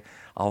 Okay,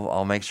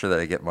 I'll make sure that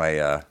I get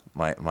my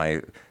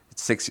my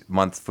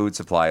 6-month food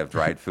supply of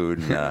dried food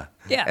and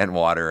Yeah. and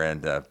water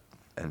and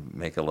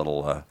make a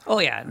little Oh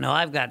yeah, no,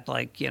 I've got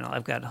like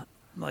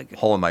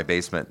hole in my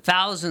basement.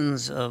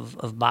 thousands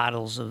of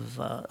bottles of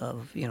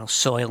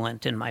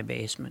Soylent in my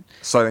basement.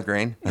 Soylent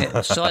Green.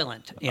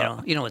 Soylent,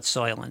 you know what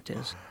Soylent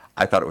is.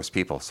 I thought it was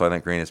people.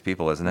 Soylent Green is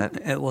people, isn't it?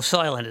 Well,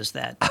 Soylent is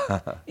that.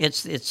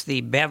 It's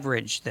the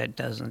beverage that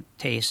doesn't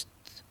taste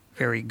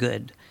very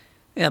good.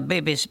 Yeah,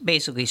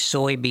 basically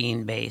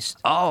soybean based.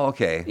 Oh,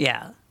 okay.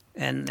 Yeah,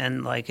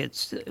 and like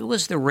it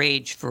was the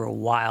rage for a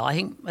while. I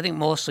think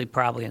mostly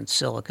probably in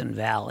Silicon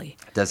Valley.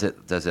 Does it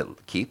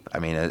keep? I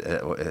mean,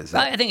 is it,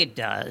 I think it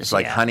does. it's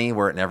like yeah. honey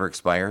where it never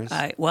expires.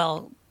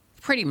 Well,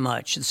 pretty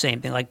much the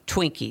same thing, like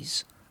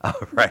Twinkies. Oh,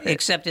 right.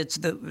 Except it's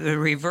the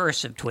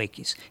reverse of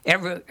Twinkies.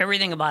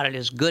 Everything about it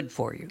is good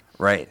for you.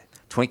 Right.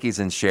 Twinkies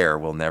and Share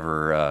will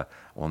never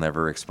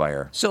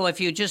expire. So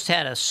if you just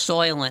had a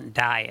Soylent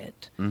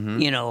diet,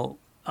 you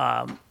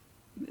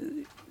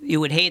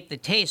would hate the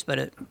taste, but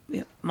it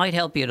might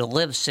help you to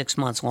live 6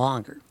 months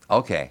longer.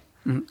 Okay.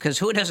 Because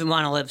who doesn't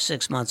want to live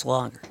 6 months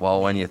longer?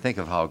 Well, when you think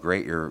of how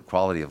great your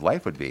quality of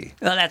life would be,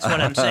 Well, that's what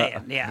I'm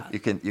saying. Yeah. you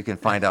can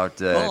find out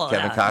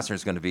Kevin Costner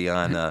is going to be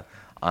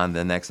on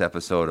the next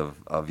episode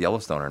of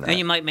Yellowstone or not. And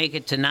you might make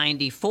it to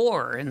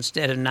 94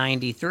 instead of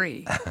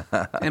 93.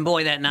 And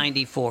boy, that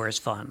 94 is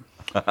fun.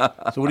 So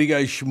what are you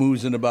guys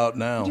schmoozing about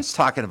now? Just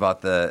talking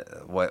about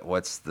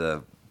what's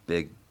the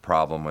big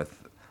problem with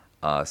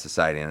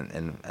society,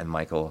 and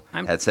Michael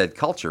had said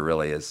culture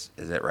really is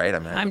it right? I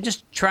mean, I'm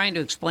just trying to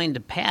explain to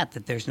Pat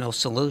that there's no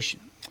solution.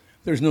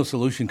 There's no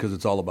solution because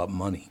it's all about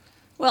money.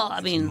 Well,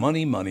 I mean,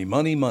 Money, money,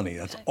 money, money.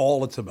 That's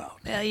all it's about.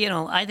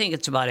 I think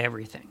it's about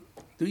everything.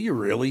 Do you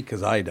really?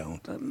 Because I don't.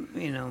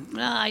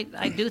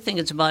 I do think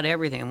it's about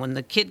everything. When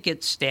the kid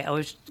gets stabbed, I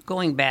was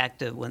going back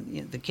to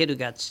when the kid who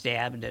got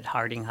stabbed at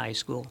Harding High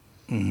School.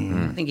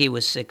 Mm-hmm. I think he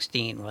was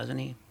 16, wasn't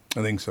he?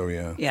 I think so,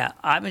 yeah. Yeah,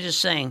 I was just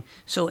saying.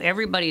 So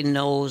everybody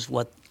knows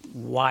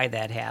why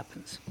that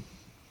happens,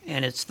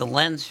 and it's the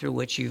lens through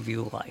which you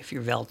view life,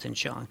 your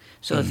Weltanschauung.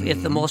 So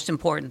if the most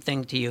important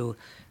thing to you,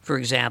 for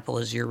example,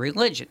 is your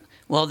religion,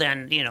 well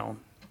then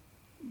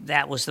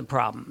that was the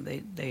problem.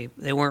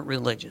 They weren't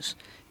religious,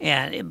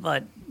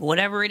 but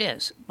whatever it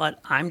is. But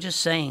I'm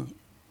just saying,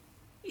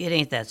 it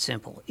ain't that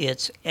simple.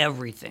 It's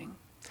everything.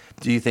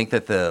 do you think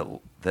that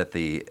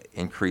the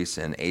increase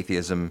in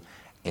atheism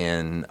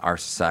in our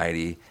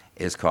society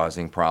is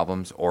causing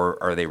problems,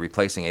 or are they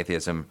replacing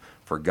atheism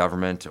for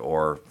government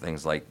or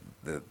things like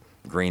the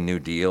Green New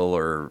Deal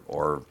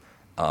or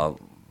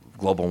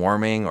global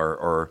warming,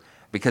 or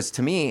because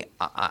to me,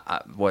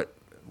 what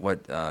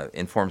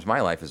informs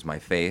my life is my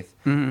faith,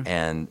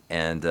 and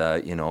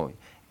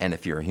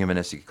if you're a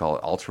humanist, you could call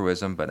it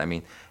altruism, but I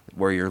mean,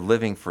 where you're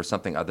living for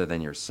something other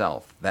than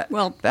yourself. That's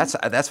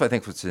what I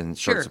think what's in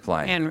short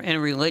supply.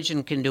 And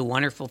religion can do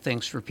wonderful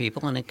things for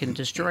people, and it can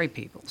destroy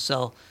people.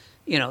 So,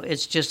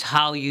 it's just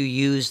how you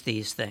use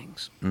these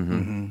things.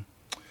 Mm-hmm.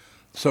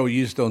 So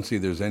you just don't see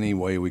there's any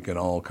way we can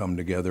all come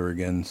together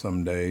again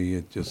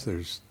someday?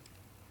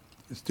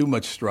 It's too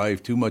much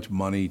strife, too much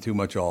money, too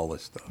much all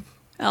this stuff.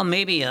 Well,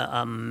 maybe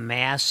a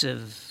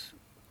massive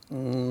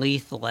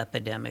lethal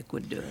epidemic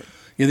would do it.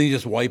 You think you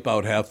just wipe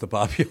out half the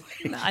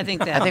population? I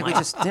think that. I think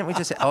didn't we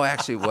just say, oh,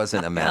 actually, it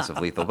wasn't a massive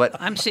lethal, but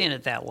I'm seeing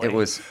it that way. it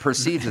was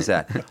perceived as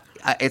that.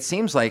 It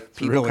seems like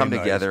people really come nice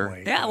together.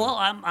 way. Yeah, well,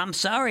 I'm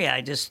sorry.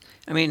 I just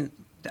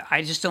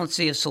don't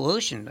see a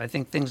solution. I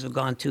think things have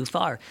gone too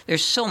far.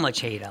 There's so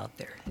much hate out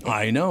there.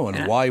 I know,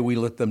 and why we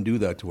let them do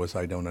that to us,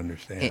 I don't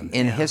understand.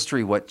 In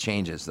history, what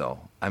changes though?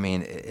 I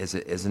mean,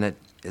 isn't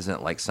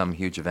it like some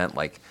huge event?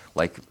 Like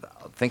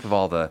think of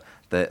all the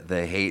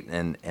hate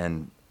and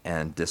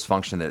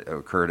dysfunction that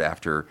occurred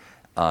after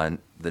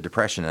the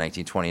Depression in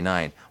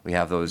 1929. We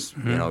have those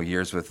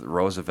years with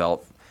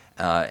Roosevelt,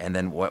 and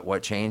then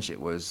what changed?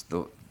 It was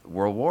the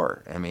World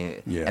War. I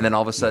mean, and then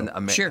all of a sudden,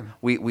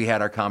 we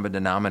had our common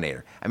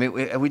denominator. I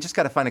mean, we just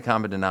got to find a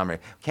common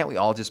denominator. Can't we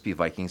all just be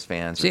Vikings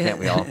fans? Or can't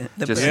we all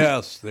just?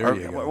 Yes, there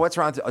you go. What's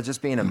wrong with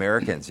just being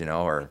Americans?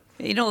 Or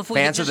if we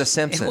fans could of The just,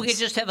 Simpsons? If we could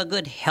just have a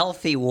good,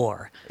 healthy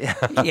war. Yeah.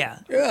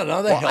 Yeah,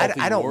 no, the healthy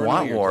I don't war,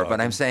 want now war, you're but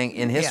talking. I'm saying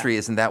in history,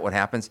 isn't that what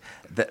happens?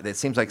 It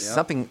seems like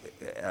something,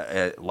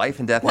 life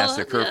and death has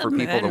to occur for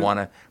people to want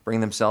to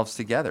bring themselves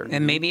together.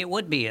 And maybe it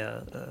would be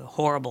a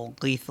horrible,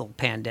 lethal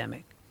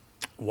pandemic.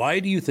 Why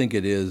do you think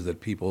it is that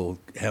people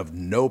have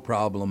no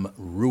problem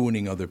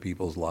ruining other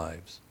people's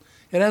lives?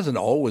 It hasn't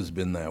always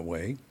been that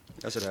way.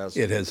 Yes, it has.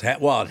 It has,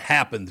 it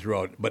happened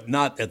throughout, but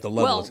not at the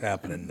level it's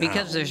happening now.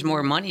 Because there's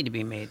more money to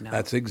be made now.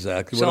 That's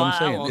exactly so what I'm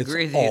saying. I will It's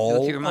agree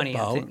all with your money.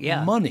 about I think.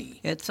 Yeah.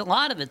 money. It's a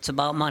lot of it's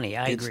about money.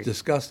 I agree. It's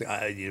disgusting.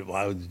 I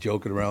was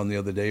joking around the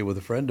other day with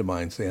a friend of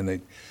mine saying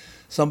that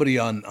somebody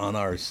on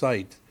our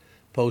site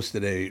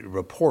posted a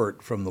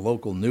report from the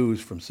local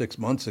news from 6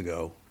 months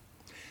ago,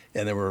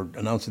 and they were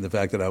announcing the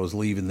fact that I was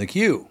leaving the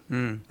queue,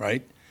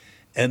 right?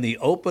 And the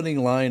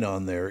opening line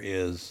on there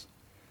is,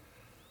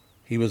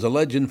 he was a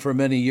legend for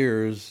many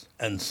years,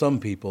 and some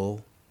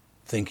people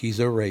think he's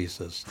a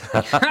racist.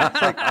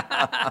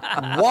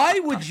 Why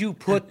would you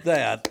put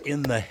that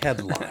in the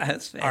headline?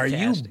 That's Are you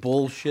fantastic.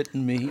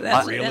 bullshitting me?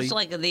 That's Really?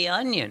 like The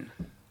Onion.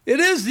 It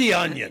is The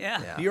Onion.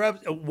 Yeah. You're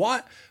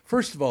why?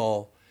 First of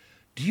all,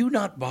 do you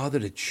not bother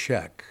to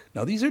check?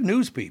 Now, these are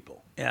news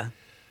people. Yeah.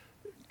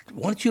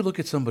 Why don't you look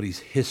at somebody's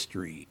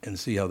history and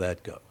see how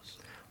that goes?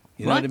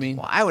 You know what I mean?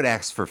 Well, I would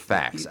ask for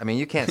facts. I mean,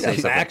 you can't say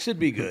something. Facts would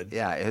be good.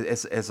 Yeah,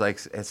 it's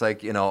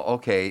like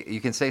okay,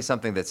 you can say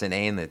something that's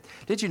inane.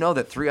 Did you know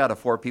that 3 out of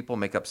 4 people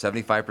make up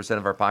 75%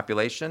 of our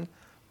population?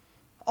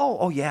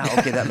 Oh yeah,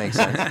 okay, that makes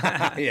sense.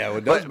 Yeah,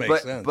 it does make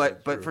sense.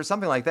 But for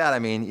something like that, I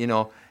mean,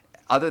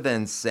 other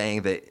than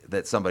saying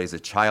that somebody's a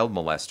child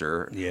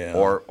molester,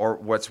 or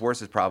what's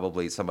worse is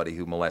probably somebody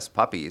who molests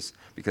puppies,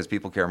 because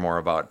people care more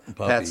about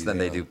pets than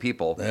they do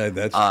people.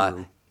 That's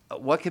true.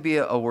 What could be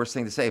a worse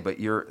thing to say? But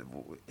you're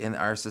in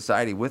our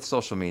society with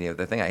social media.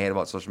 The thing I hate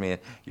about social media,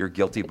 you're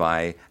guilty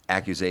by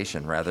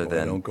accusation rather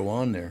than don't go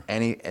on there.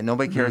 and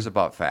nobody cares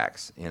about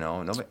facts.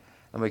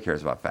 Nobody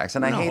cares about facts,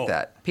 and I hate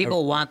that.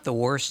 People want the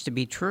worst to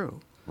be true.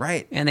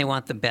 Right. And they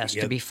want the best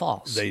to be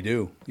false. They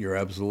do. You're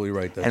absolutely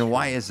right. That's And true.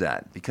 why is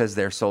that? Because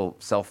they're so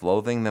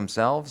self-loathing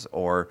themselves,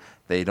 or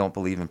they don't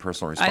believe in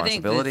personal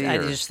responsibility? I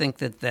just think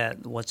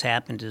that what's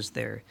happened is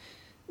their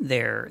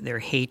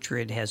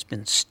hatred has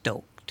been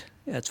stoked.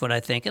 That's what I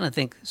think, and I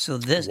think so.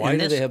 Why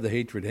do they have the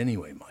hatred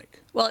anyway,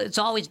 Mike? Well, it's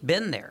always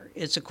been there.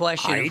 It's a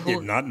question. I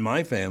did not in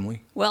my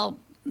family.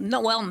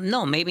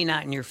 No, maybe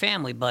not in your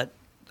family, but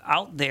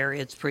out there,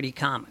 it's pretty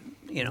common.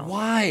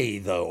 Why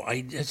though?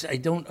 I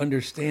don't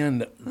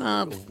understand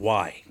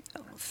why.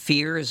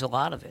 Fear is a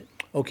lot of it.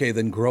 Okay,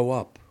 then grow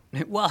up.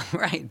 Well,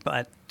 right,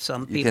 but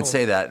some people... You can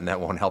say that, and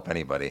that won't help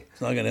anybody.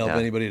 It's not going to help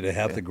anybody to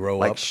have to grow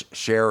like up.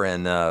 Cher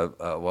in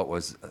what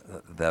was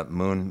the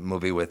Moon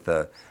movie with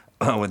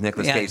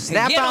Nicolas Cage.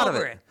 Snap Get out of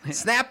over it.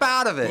 Snap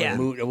out of it. Yeah.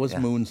 It was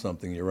Moon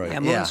something. You're right. Yeah,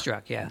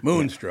 Moonstruck, yeah.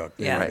 Moonstruck.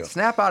 There Yeah. you Right. go.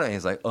 Snap out of it.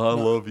 He's like, I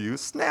love you.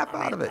 Snap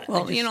out of it.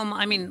 Well,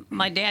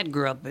 my dad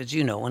grew up, as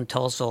you know, in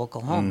Tulsa,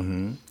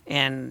 Oklahoma,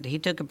 and he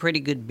took a pretty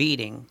good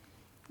beating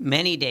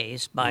many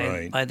days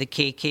by the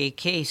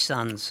KKK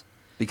sons.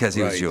 Because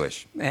he was Right.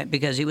 Jewish.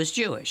 Because he was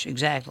Jewish,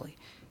 exactly.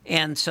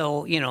 And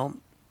so,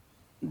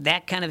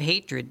 that kind of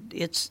hatred,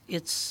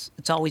 it's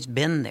always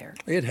been there.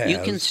 It has. You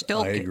can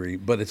stoke I it. agree,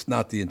 but it's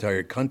not the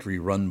entire country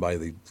run by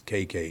the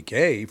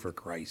KKK, for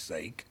Christ's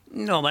sake.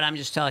 No, but I'm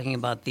just talking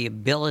about the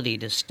ability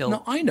to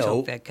stoke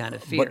that kind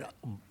of fear. But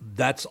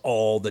that's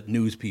all that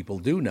news people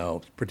do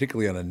now,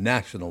 particularly on a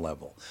national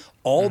level.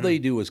 All they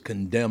do is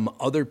condemn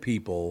other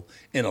people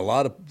in a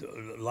lot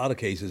of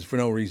cases for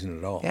no reason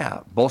at all.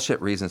 Yeah, bullshit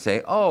reasons.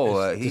 Say,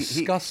 It's he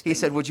disgusting.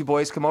 said, "Would you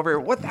boys come over here?"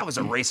 What? That was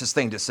a racist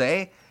thing to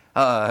say.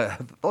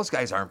 Those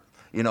guys aren't.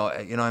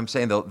 I'm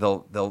saying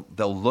they'll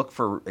look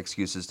for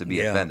excuses to be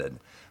Yeah. offended,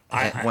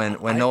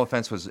 when no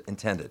offense was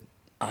intended.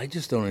 I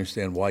just don't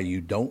understand why you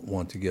don't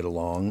want to get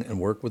along and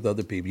work with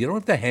other people. You don't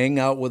have to hang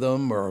out with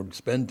them or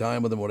spend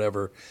time with them,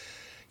 whatever.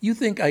 You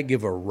think I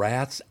give a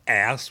rat's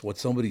ass what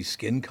somebody's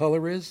skin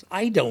color is?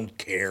 I don't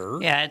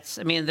care. Yeah,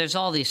 there's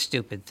all these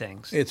stupid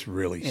things. It's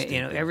really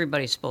stupid.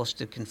 Everybody's supposed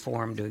to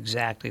conform to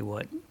exactly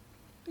what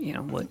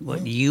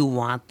you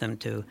want them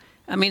to.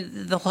 I mean,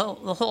 the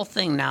whole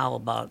thing now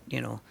about,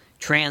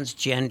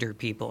 transgender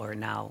people are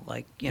now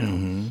like,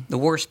 the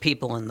worst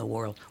people in the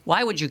world.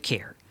 Why would you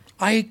care?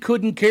 I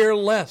couldn't care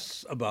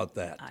less about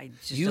that. I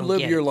just you don't live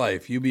get your it.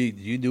 life. You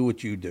do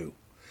what you do.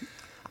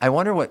 I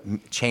wonder what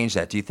changed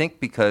that. Do you think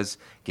because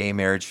gay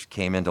marriage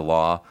came into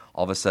law,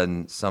 all of a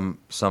sudden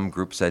some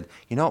group said,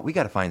 we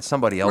got to find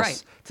somebody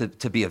else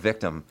to be a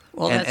victim?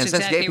 Well, and that's since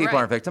exactly gay people right.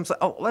 aren't victims,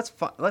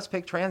 let's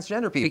pick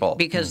transgender people.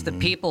 Because the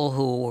people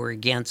who were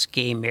against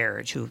gay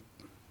marriage,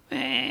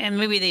 and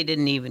maybe they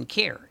didn't even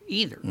care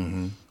either,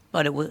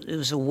 but it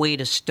was a way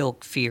to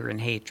stoke fear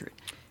and hatred.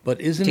 But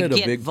isn't to it a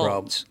get big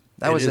problem? votes.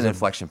 That was It an is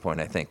inflection point,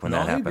 I think, when No,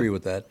 that happened. I agree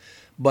with that.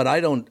 But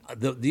I don't.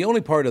 The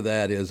only part of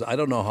that is I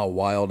don't know how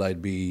wild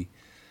I'd be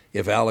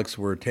if Alex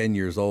were 10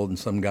 years old and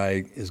some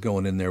guy is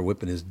going in there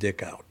whipping his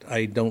dick out.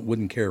 I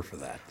wouldn't care for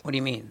that. What do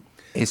you mean?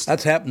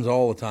 That happens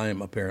all the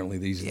time, apparently.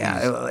 These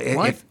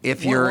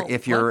If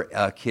you're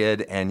a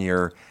kid and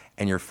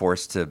you're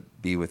forced to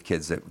be with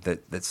kids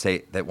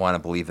that want to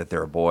believe that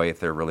they're a boy if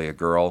they're really a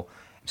girl,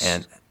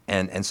 and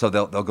so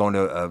they'll go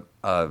into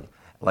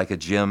a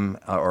gym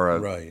or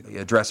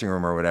a dressing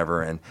room or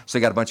whatever, and so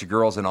you got a bunch of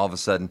girls, and all of a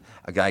sudden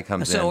a guy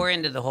comes in. So we're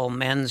into the whole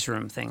men's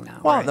room thing now.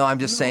 Well, right? no, I'm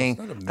just saying. it's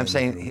not a I'm men's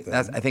saying. room thing.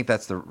 I think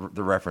that's the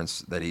reference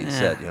that he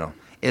said.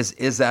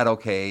 Is that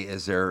okay?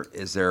 Is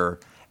there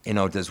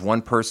does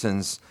one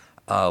person's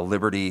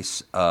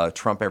liberties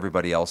trump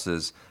everybody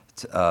else's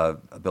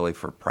ability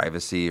for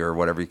privacy or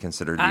whatever you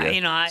consider to be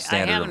a standard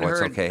I of haven't what's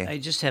heard. okay? I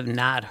just have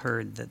not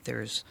heard that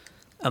there's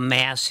a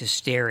mass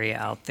hysteria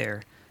out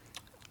there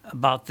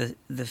about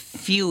the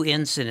few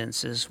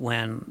incidences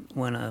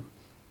when a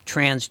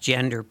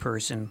transgender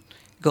person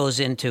goes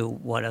into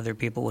what other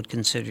people would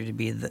consider to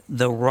be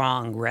the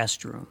wrong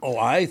restroom. Oh,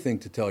 I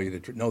think, to tell you the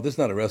truth, no, this is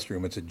not a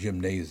restroom. It's a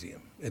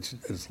gymnasium.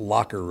 It's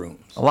locker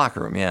rooms. A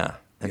locker room, yeah.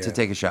 And to Yeah.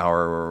 take a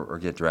shower or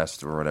get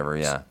dressed or whatever,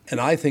 yeah. And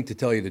I think, to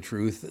tell you the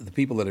truth, the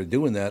people that are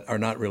doing that are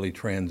not really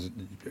trans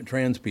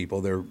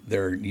people.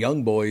 They're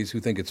young boys who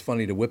think it's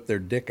funny to whip their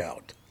dick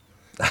out.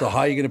 So how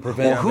are you going to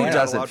prevent Well, who that? You're not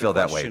doesn't allowed to feel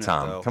that way, question it,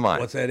 Tom? though. Come on.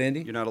 What's that,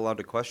 Andy? You're not allowed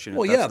to question it.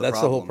 Well, yeah,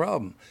 that's the whole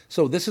problem.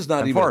 So this is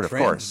not I'm even for it, of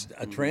course.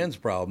 a trans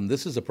problem.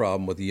 This is a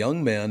problem with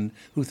young men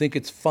who think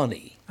it's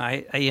funny.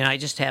 I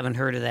just haven't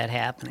heard of that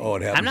happening. Oh,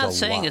 it happens I'm not a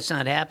saying lot. it's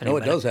not happening. No,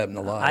 it but does happen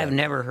a lot. I've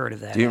never heard of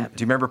that Do you happening.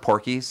 remember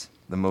Porky's?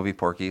 The movie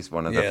Porky's,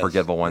 one of the Yes,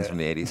 forgettable ones yeah. from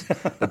the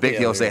 80s. The big Yeah,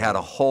 deal is there they you had go.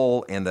 a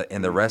hole in the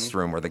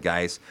restroom where the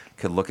guys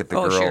could look at the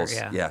Oh, sure, girls.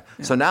 yeah.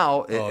 So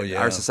now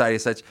yeah. our society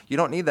is such you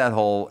don't need that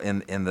hole in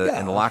the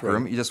Yeah, locker that's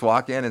room. right. You just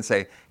walk in and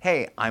say,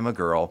 "Hey, I'm a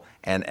girl,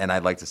 and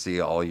I'd like to see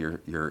all your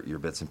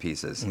bits and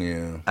pieces."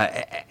 Yeah.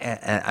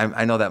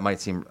 I know that might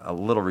seem a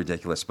little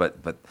ridiculous,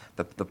 but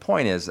the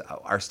point is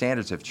our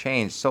standards have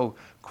changed so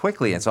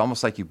quickly. It's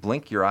almost like you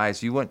blink your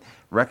eyes, you wouldn't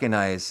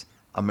recognize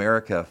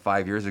America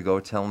 5 years ago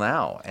till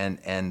now,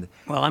 and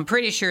Well, I'm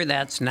pretty sure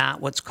that's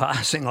not what's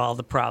causing all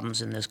the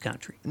problems in this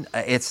country.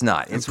 it's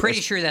not. I'm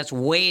pretty sure that's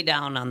way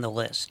down on the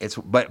list. It's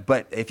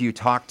but if you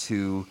talk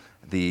to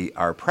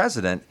our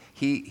president,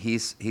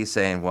 he's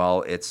saying,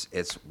 well, it's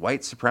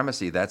white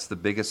supremacy. That's the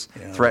biggest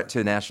threat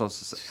to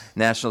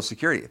national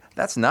security.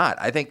 That's not.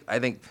 I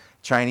think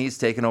Chinese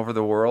taking over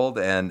the world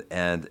and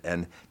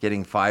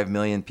getting 5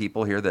 million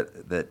people here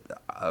that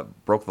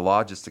broke the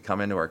law just to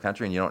come into our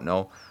country, and you don't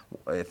know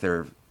if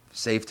they're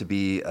safe to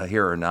be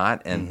here or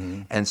not,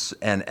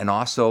 and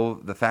also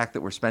the fact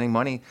that we're spending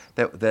money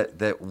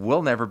that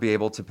we'll never be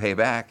able to pay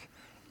back,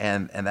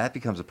 and that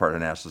becomes a part of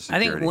national I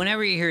security. think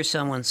whenever you hear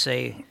someone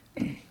say,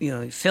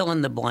 fill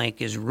in the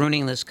blank is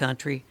ruining this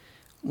country,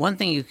 one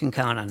thing you can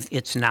count on,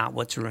 it's not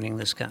what's ruining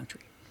this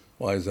country.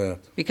 Why is that?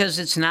 Because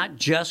it's not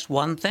just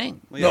one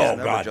thing. Well, yeah, no, it's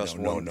never God, just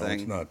no, one no, thing.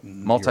 it's not.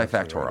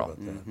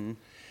 Multifactorial.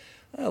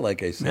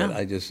 Like I said,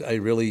 Yeah. I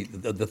really,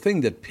 the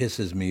thing that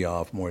pisses me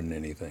off more than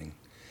anything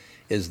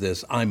is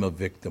this I'm a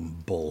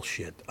victim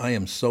bullshit. I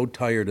am so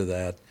tired of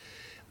that.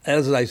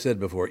 As I said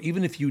before,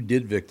 even if you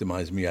did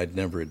victimize me, I'd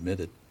never admit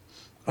it.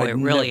 Boy, I'd it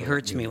really never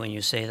hurts admit me it. when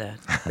you say that.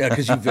 Yeah,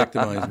 because you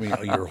victimized me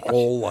your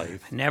whole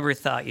life. I never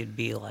thought you'd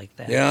be like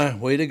that. Yeah,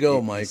 way to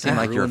go, Mike. seem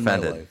like you're Ruined my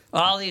offended. life.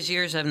 All these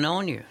years I've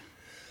known you.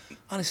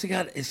 Honestly,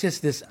 God, it's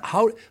just this.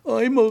 How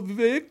I'm a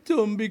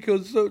victim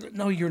because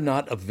no, you're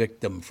not a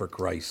victim, for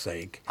Christ's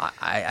sake.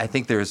 I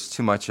think there's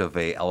too much of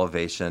a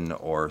elevation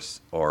or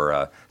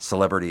a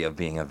celebrity of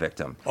being a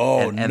victim.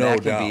 Oh, and no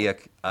that can doubt.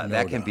 be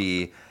that can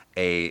be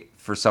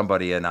for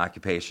somebody an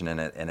occupation in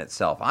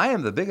itself. I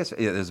am the biggest.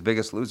 There's the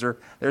biggest loser.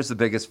 There's the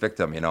biggest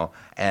victim.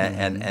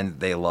 And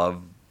they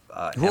love.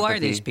 Who are empathy.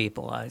 these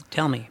people?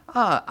 Tell me.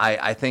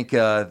 I think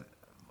that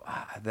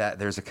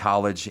there's a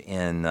college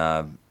in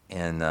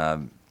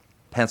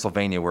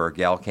Pennsylvania where a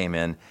gal came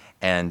in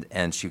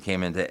and she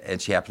came into and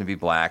she happened to be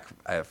black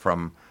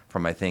from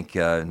I think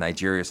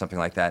Nigeria or something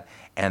like that,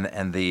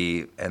 and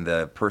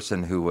the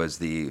person who was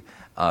the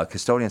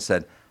custodian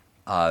said,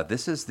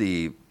 this is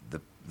the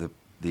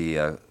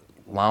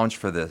lounge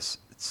for this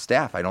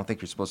staff. I don't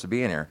think you're supposed to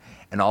be in here.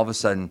 And all of a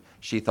sudden,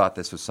 she thought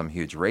this was some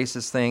huge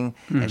racist thing,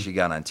 and she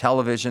got on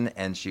television,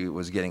 and she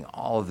was getting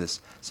all of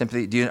this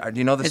sympathy. Do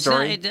you know the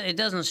story? It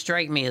doesn't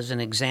strike me as an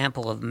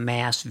example of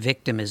mass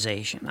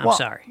victimization. I'm Well,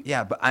 sorry.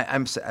 Yeah, but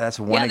that's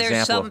one Yeah, there's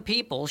example. some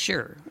people,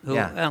 sure, who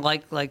Yeah.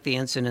 like the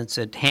incidents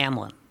at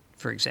Hamlin,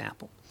 for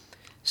example.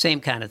 Same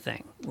kind of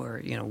thing, where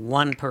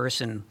one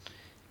person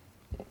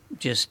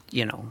just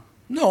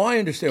No, I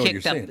understand what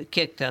you're saying.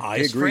 kicked up I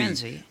this agree.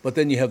 frenzy. But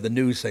then you have the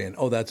news saying,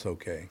 "Oh, that's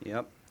okay."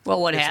 Yep. Well,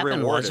 what It's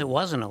happened rewarded. was it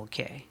wasn't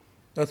okay,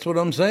 That's what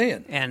I'm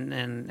saying.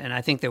 and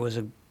I think there was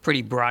a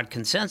pretty broad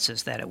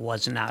consensus that it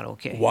was not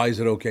okay. Why is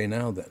it okay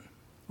now then?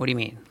 What do you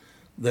mean?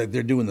 They're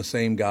doing the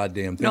same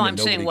goddamn thing. No, and I'm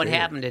saying nobody what cared.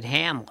 happened at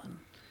Hamlin.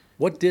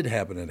 What did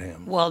happen at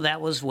Hamlin? Well,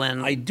 that was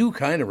when I do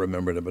kind of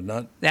remember it, but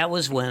not. That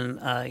was when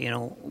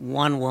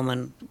one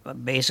woman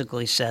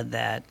basically said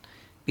that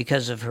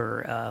because of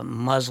her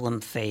Muslim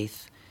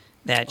faith,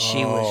 that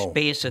she was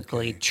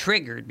basically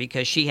triggered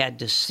because she had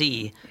to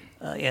see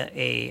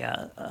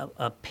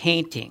a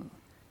painting.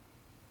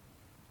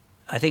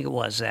 I think it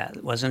was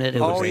that, wasn't it?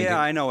 It Oh was, yeah,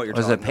 I know what you're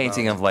Was talking it a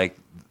painting about. of like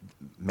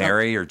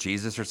Mary or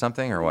Jesus or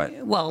something, or what?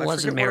 well, it I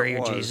wasn't forget what Mary it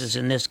or was. Jesus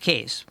in this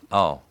case.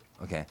 Oh,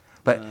 okay.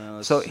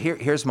 But so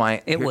here's my.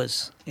 It here-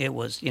 was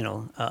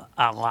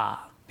Allah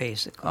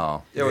basically.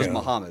 Oh, It was Yeah.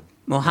 Muhammad.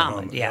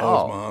 Muhammad, yeah. That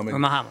was Oh. Muhammad. Or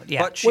Muhammad,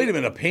 yeah. But she, Wait a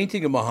minute, a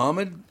painting of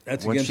Muhammad?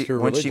 That's Wouldn't against she- her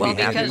wouldn't she religion.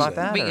 be happy about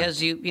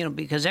that, or-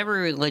 because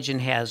every religion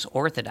has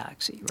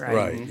orthodoxy, right?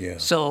 Right, yeah.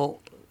 So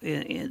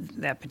in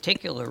that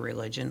particular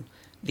religion,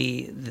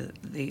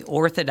 the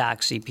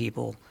orthodoxy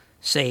people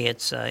say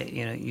it's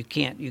you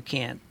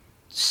can't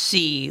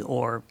see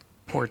or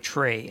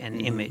portray an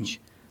Mm-hmm. image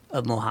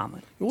of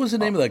Muhammad. What was the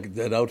name of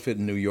that outfit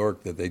in New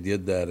York that they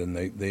did that and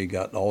they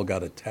all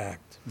got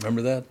attacked?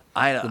 Remember that?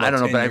 I About don't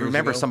know, 10 but I years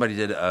remember ago? somebody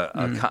did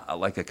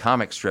like a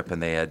comic strip,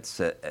 and they had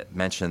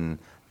mentioned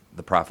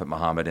the Prophet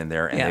Muhammad in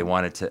there, and Yeah. they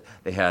wanted to.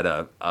 They had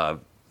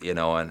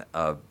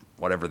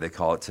whatever they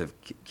call it to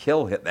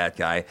kill that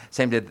guy.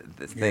 Same did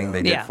the thing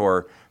they did Yeah.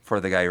 for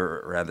the guy who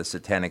read the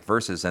Satanic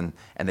verses, and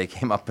they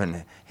came up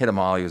and hit him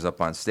while he was up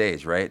on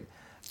stage, right?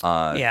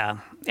 Yeah.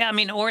 I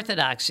mean,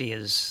 orthodoxy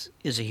is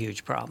a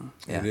huge problem,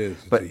 It is.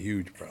 It's But- a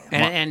huge problem.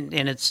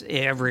 and it's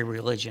every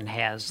religion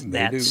has They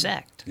that do.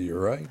 sect. You're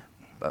right.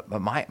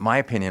 But my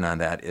opinion on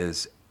that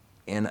is,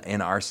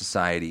 in our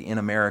society, in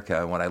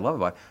America, what I love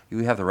about it,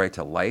 you have the right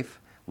to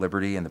life,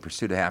 liberty, and the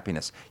pursuit of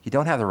happiness. You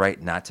don't have the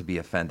right not to be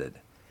offended.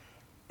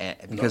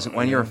 Because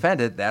when you're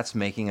offended, that's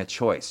making a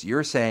choice.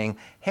 You're saying,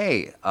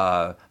 hey,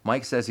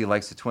 Mike says he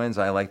likes the Twins,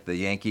 I like the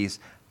Yankees.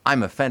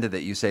 I'm offended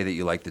that you say that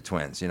you like the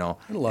Twins, A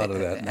lot of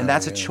that And now,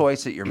 that's a yeah.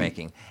 choice that you're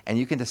making. And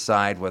you can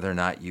decide whether or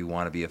not you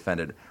want to be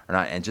offended or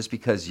not. And just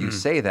because you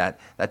say that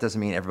doesn't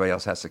mean everybody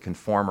else has to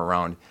conform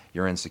around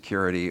your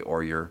insecurity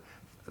or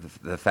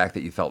the fact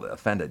that you felt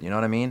offended. You know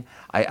what I mean?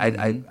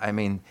 I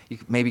mean,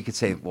 maybe you could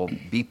say, well,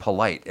 be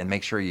polite and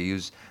make sure you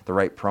use the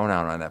right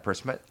pronoun on that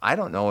person. But I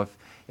don't know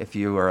if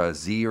you are a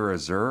Z or a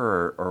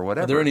Zer or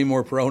whatever. Are there any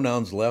more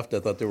pronouns left? I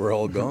thought they were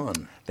all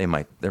gone. There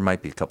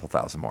might be a couple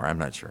thousand more. I'm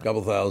not sure.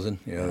 Couple thousand.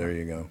 Yeah, there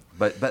you go.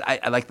 But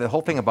I like the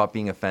whole thing about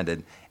being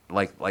offended.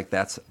 Like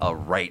that's a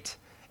right.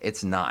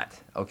 It's not.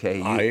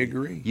 Okay. I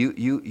agree.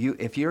 You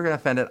if you're gonna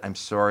offend it, I'm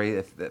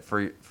sorry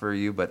for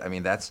you, but I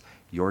mean that's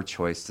your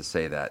choice to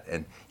say that.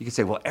 And you can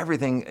say, well,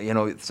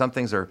 everything, some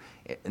things are,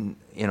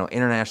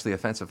 internationally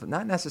offensive.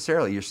 Not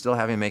necessarily. You're still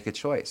having to make a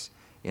choice.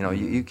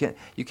 You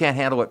can't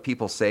handle what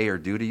people say or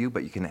do to you,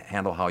 but you can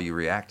handle how you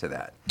react to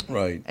that.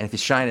 Right. And if you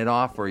shine it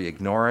off, or you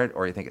ignore it,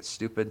 or you think it's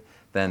stupid,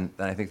 then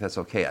I think that's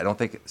okay. I don't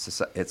think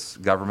it's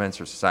government's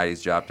or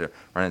society's job to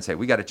run and say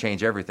we got to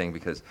change everything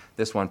because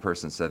this one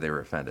person said they were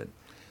offended.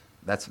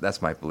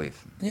 That's my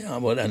belief. Yeah,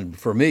 well, and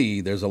for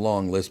me, there's a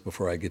long list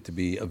before I get to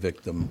be a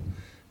victim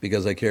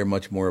because I care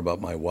much more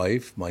about my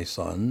wife, my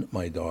son,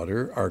 my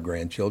daughter, our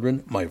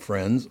grandchildren, my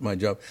friends, my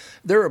job.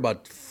 There are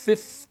about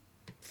 50,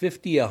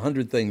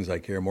 100 things I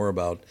care more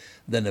about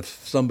than if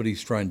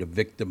somebody's trying to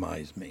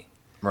victimize me.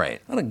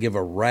 Right. I don't give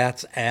a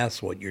rat's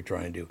ass what you're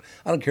trying to do.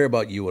 I don't care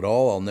about you at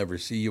all. I'll never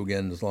see you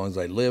again as long as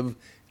I live.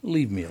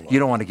 Leave me alone. You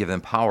don't want to give them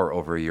power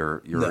over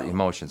your No.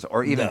 emotions,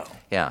 or even No.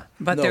 yeah.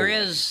 But No there way.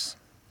 is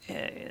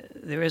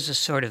a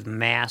sort of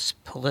mass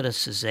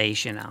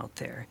politicization out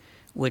there,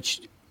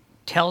 which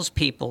tells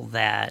people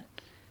that,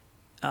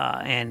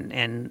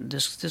 and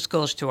this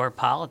goes to our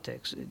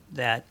politics,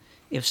 that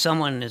if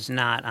someone is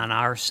not on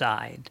our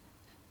side,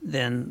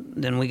 then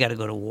we got to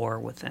go to war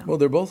with them. Well,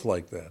 they're both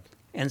like that.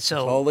 And That's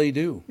so all they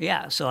do.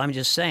 yeah, so I'm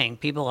just saying,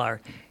 people are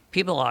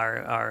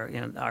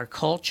our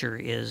culture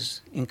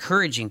is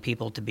encouraging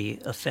people to be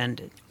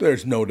offended.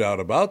 There's no doubt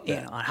about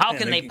that. How And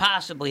can they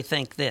possibly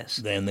think this?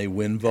 Then they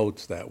win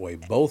votes that way.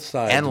 Both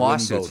sides And win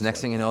lawsuits. votes Next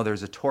that thing you know,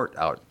 there's a tort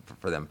out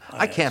for them.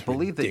 I that's can't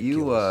believe that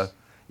ridiculous.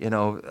 you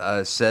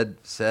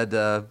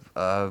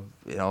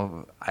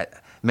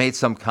made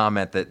some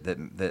comment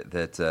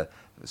that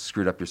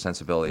screwed up your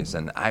sensibilities,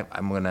 and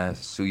I'm going to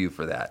sue you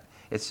for that.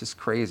 It's just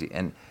crazy.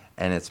 And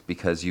and it's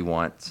because you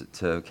want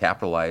to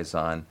capitalize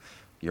on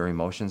your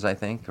emotions, I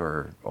think,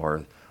 or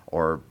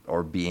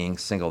being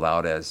singled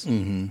out as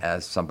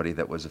somebody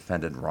that was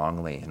offended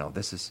wrongly.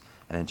 This is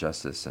an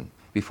injustice, and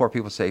before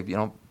people say,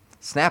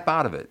 snap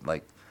out of it,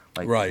 like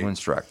Right.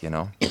 Moonstruck,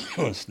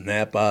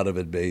 Snap out of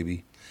it,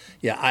 baby.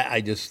 Yeah, I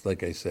just,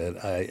 like I said,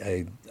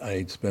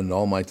 I spend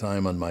all my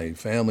time on my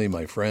family,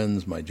 my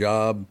friends, my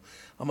job.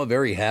 I'm a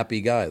very happy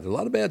guy. There's a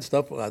lot of bad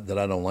stuff that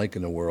I don't like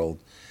in the world,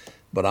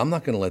 but I'm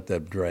not going to let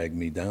that drag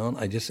me down.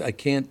 I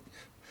can't.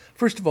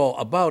 First of all,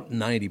 about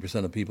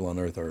 90% of people on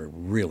Earth are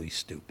really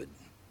stupid.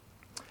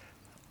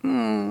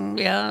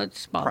 Yeah,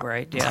 it's about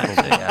right.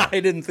 Yeah. I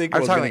didn't think Are I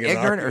we was going talking to get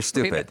ignorant or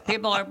stupid?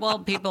 People are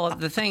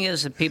the thing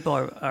is that people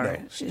are No,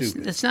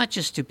 stupid. it's not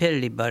just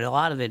stupidity, but a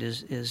lot of it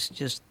is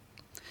just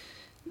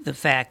the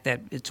fact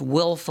that it's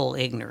willful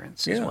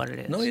ignorance is what it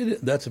is. No,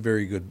 that's a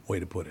very good way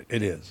to put it.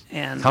 It is.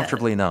 And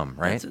Comfortably numb,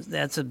 right?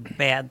 That's a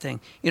bad thing.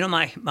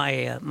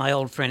 My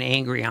old friend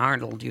Angry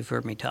Arnold. You've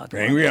heard me talk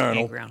about Angry that, Arnold.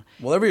 Angry Arnold.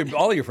 Well,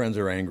 all your friends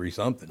are angry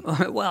something.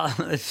 Well,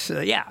 it's,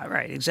 yeah,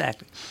 right,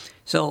 exactly.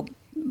 So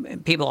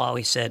people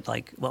always said,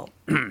 like, well,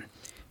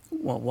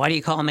 why do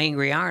you call him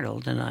Angry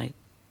Arnold? And I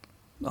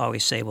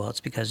always say, well,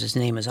 it's because his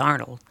name is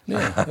Arnold.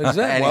 Yeah,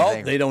 exactly. Well,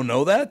 Anything. they don't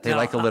know that. They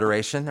like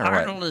alliteration, or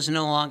Arnold what? is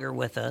no longer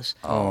with us,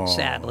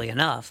 sadly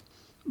enough.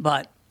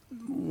 But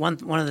one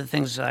of the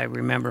things I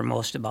remember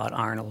most about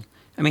Arnold,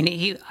 I mean,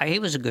 he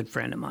was a good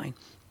friend of mine,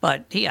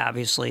 but he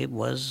obviously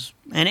was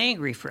an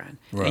angry friend.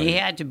 Right. And you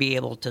had to be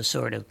able to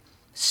sort of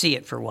see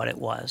it for what it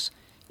was.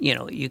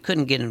 You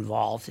couldn't get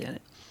involved in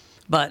it.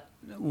 But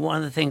one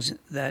of the things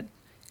that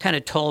kind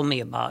of told me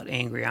about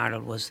Angry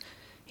Arnold was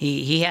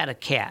he had a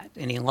cat,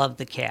 and he loved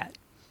the cat.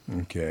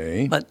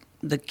 Okay. But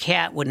the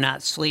cat would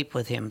not sleep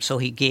with him, so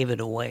he gave it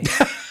away.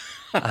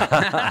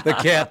 The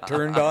cat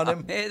turned on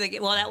him?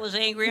 Well, that was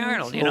Angry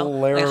Arnold,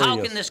 hilarious. Like,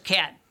 how can this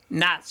cat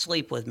not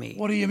sleep with me?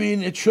 What do you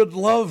mean it should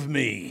love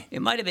me?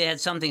 It might have had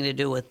something to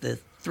do with the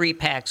 3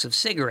 packs of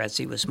cigarettes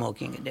he was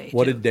smoking a day.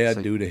 What too. did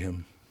Dad do to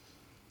him?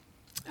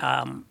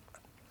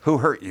 Who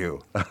hurt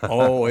you?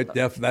 Oh,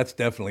 that's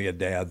definitely a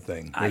dad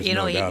thing. There's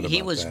no doubt he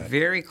about was that.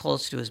 very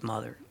close to his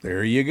mother,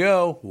 There you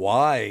go.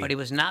 Why? but he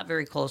was not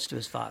very close to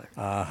his father.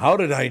 How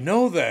did I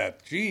know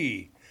that?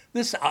 Gee,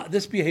 this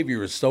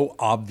behavior is so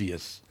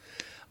obvious.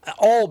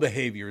 All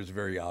behavior is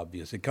very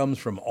obvious. It comes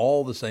from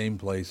all the same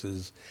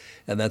places,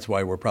 and that's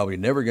why we're probably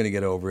never going to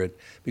get over it,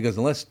 because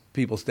unless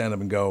people stand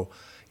up and go,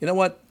 you know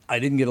what, I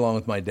didn't get along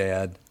with my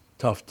dad,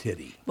 tough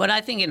titty. But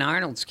I think in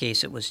Arnold's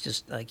case, it was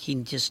just like he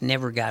just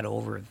never got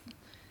over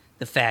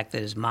the fact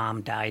that his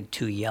mom died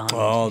too young.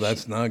 Oh,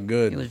 that's not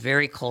good. He was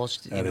very close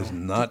to That is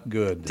not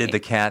good. Did the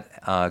cat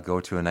go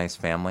to a nice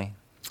family?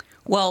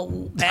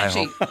 Well,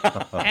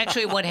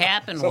 actually, what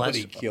happened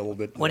Somebody was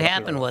killed it. what That's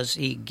happened all right. was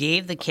he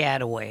gave the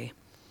cat away.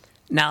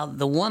 Now,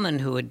 the woman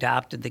who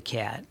adopted the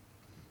cat,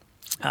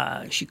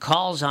 she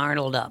calls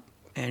Arnold up,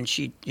 and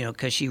she,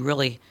 because she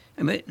really,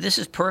 I mean, this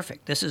is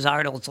perfect. This is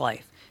Arnold's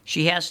life.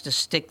 She has to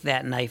stick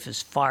that knife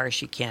as far as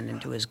she can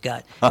into his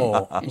gut.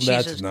 Oh, And she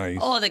that's says, nice.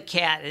 "Oh, the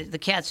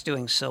cat's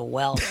doing so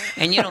well."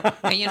 And he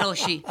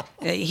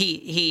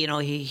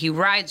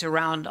rides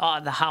around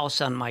the house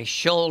on my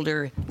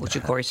shoulder, which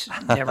of course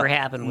never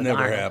happened with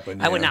Never Arnold.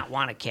 happened, I would yeah. not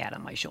want a cat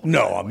on my shoulder.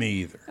 No, me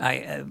either.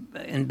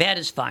 In bed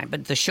is fine,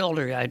 but the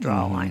shoulder, I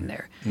draw a line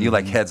there. You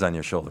like heads on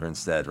your shoulder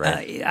instead,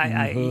 right?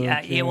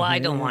 I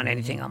don't want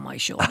anything on my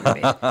shoulder.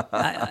 Babe.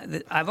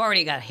 I've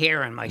already got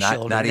hair on my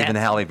shoulder. Not even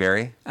Halle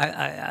Berry?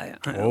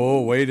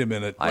 Oh, wait a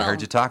minute. I heard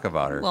you talk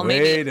about her. Well,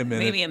 Wait a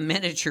minute. maybe a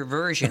miniature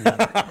version of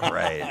it.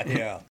 Right.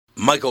 Yeah.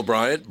 Michael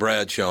Bryant,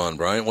 Bradshaw and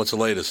Bryant, what's the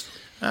latest?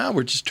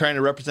 We're just trying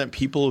to represent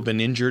people who've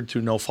been injured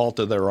through no fault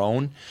of their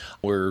own.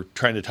 We're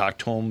trying to talk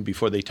to them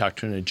before they talk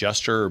to an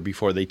adjuster or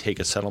before they take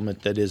a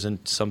settlement that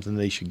isn't something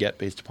they should get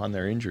based upon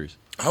their injuries.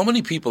 How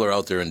many people are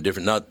out there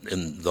not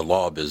in the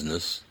law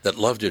business, that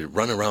love to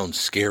run around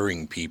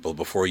scaring people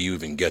before you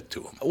even get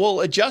to them? Well,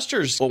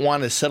 adjusters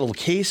want to settle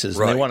cases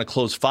and Right. they want to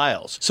close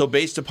files. So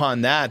based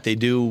upon that, they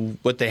do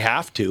what they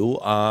have to.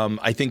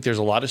 I think there's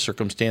a lot of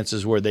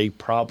circumstances where they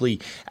probably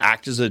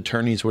act as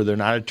attorneys where they're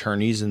not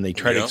attorneys, and they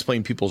try to Yeah.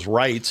 explain people's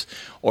rights,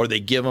 or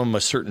they give them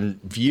a certain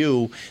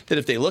view that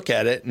if they look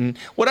at it, and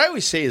what I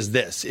always say is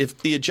this: if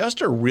the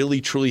adjuster really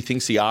truly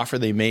thinks the offer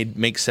they made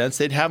makes sense,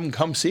 they'd have them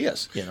come see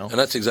us. And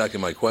that's exactly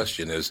my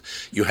question is,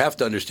 you have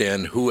to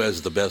understand who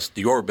has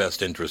your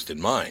best interest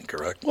in mind,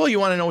 correct? Well, you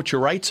want to know what your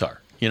rights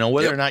are.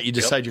 Whether Yep. or not you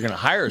decide you're going to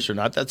hire us or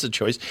not, that's a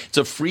choice. It's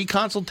a free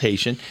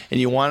consultation,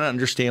 and you want to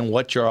understand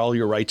what all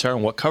your rights are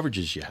and what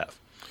coverages you have.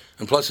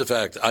 And plus the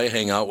fact I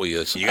hang out with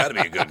you, so you got to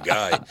be a good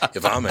guy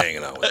if I'm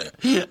hanging out with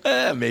you.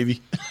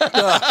 Maybe.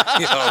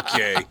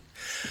 Okay.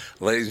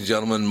 Ladies and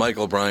gentlemen,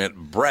 Michael Bryant,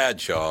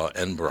 Bradshaw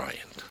and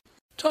Bryant.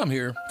 Tom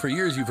here. For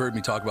years, you've heard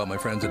me talk about my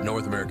friends at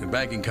North American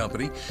Banking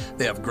Company.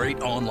 They have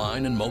great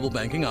online and mobile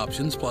banking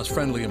options, plus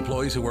friendly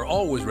employees who are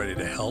always ready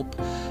to help.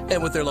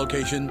 And with their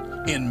location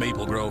in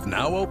Maple Grove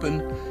now open,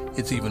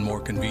 it's even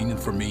more convenient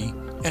for me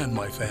and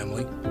my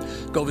family.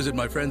 Go visit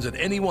my friends at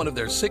any one of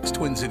their 6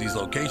 Twin Cities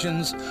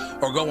locations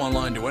or go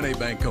online to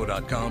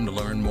nabankco.com to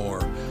learn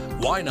more.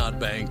 Why not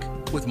bank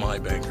with my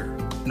banker?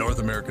 North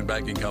American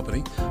Banking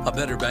Company, a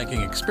better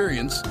banking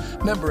experience,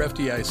 member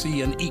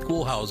FDIC, and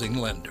equal housing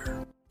lender.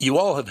 You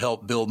all have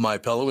helped build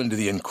MyPillow into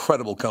the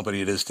incredible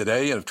company it is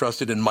today and have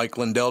trusted in Mike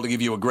Lindell to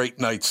give you a great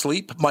night's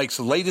sleep. Mike's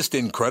latest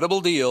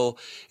incredible deal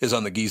is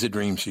on the Giza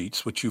Dream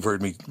Sheets, which you've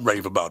heard me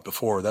rave about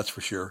before, that's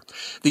for sure.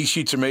 These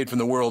sheets are made from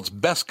the world's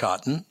best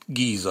cotton,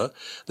 Giza.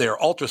 They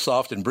are ultra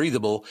soft and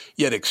breathable,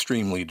 yet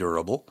extremely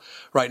durable.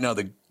 Right now,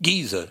 the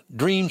Giza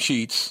Dream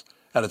Sheets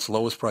at its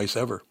lowest price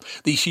ever.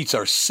 These sheets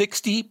are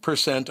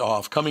 60%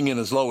 off, coming in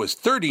as low as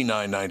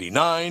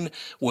 $39.99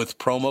 with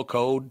promo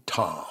code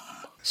TOM.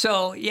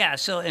 So,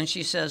 and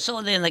she says, so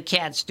then the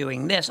cat's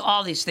doing this,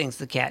 all these things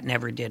the cat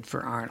never did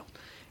for Arnold.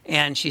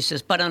 And she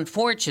says, but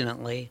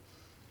unfortunately,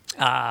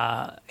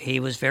 he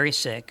was very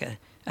sick.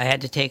 I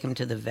had to take him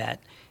to the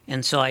vet.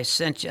 And so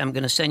I'm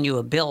going to send you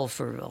a bill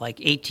for like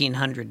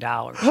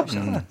 $1,800 or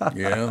something.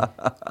 Yeah.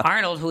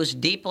 Arnold, who is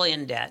deeply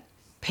in debt,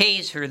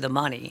 pays her the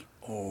money.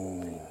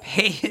 Oh.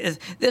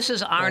 This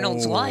is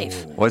Arnold's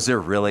life. Was there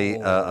really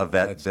a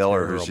vet bill,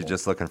 or was she terrible.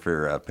 just looking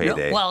for a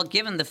payday? No, well,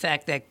 given the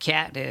fact that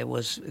cat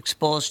was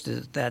exposed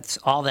to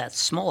all that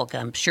smoke,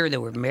 I'm sure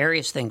there were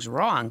various things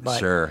wrong. But,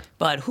 Sure.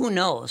 But who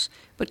knows?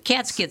 But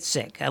cats get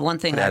sick. One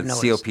thing They I've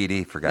have noticed.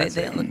 COPD, for God's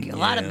sake. A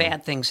lot of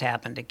bad things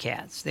happen to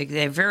cats.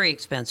 They're very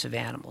expensive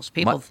animals.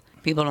 People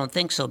don't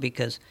think so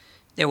because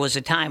there was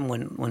a time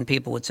when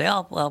people would say,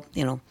 oh, well,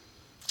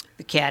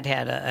 the cat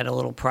had a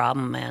little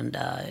problem and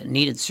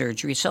needed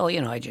surgery, so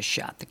I just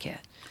shot the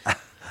cat.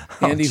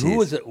 Andy, geez.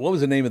 what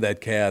was the name of that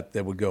cat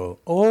that would go,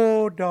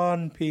 oh,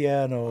 Don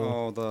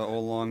Piano, Oh, the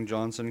old Long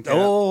Johnson cat.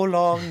 oh,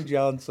 Long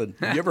Johnson?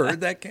 You ever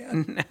heard that cat?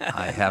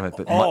 I haven't,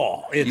 but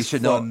It's you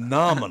should know.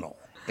 phenomenal.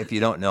 If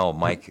you don't know,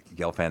 Mike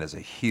Gelfand is a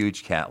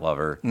huge cat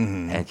lover,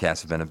 and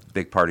cats have been a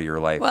big part of your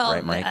life, Well,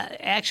 right, Mike?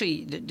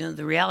 actually,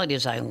 the reality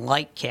is I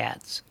like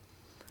cats,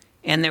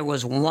 and there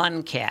was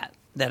one cat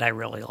that I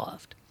really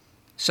loved.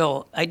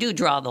 So I do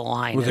draw the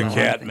line. It was in a whole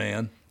cat thing.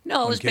 man.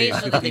 No, it was On K-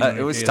 basically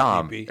It was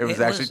Tom. It was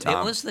actually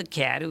Tom. It was the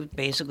cat who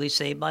basically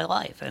saved my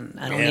life, and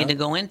I don't Yeah. need to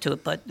go into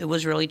it, but it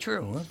was really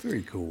true. Well, that's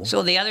very cool.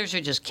 So the others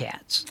are just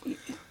cats.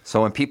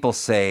 So when people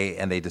say,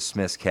 and they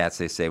dismiss cats,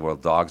 they say, well,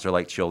 dogs are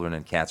like children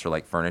and cats are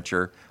like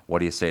furniture. What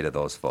do you say to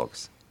those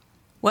folks?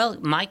 Well,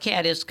 my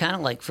cat is kind of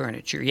like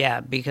furniture,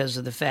 yeah, because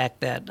of the fact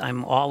that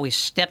I'm always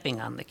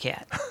stepping on the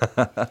cat.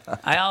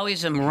 I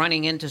always am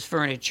running into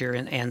furniture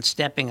and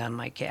stepping on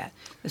my cat.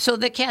 So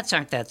the cats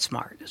aren't that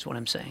smart, is what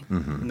I'm saying.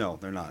 No,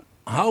 they're not.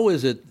 How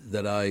is it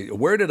that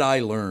where did I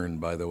learn,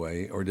 by the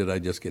way, or did I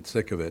just get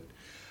sick of it?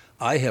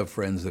 I have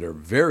friends that are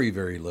very,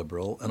 very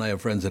liberal, and I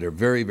have friends that are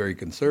very, very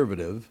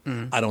conservative.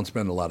 I don't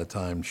spend a lot of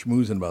time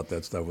schmoozing about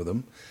that stuff with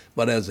them.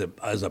 But as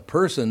a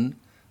person,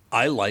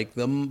 I like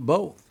them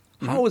both.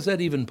 How is that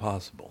even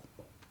possible?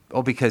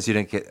 Oh, because you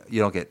don't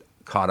get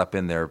caught up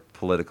in their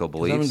political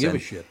beliefs. I don't give a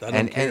and, shit. I don't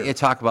and, care. and you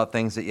talk about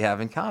things that you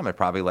have in common,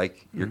 probably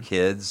like your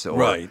kids or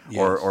Right,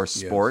 or, yes, or yes.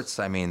 sports.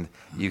 I mean,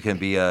 you can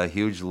be a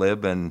huge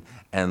lib and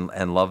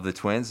love the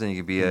Twins, and you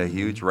can be a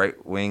huge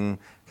right-wing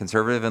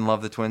conservative and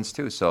love the Twins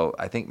too. So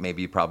I think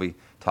maybe you probably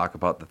talk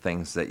about the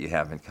things that you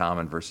have in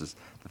common versus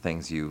the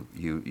things you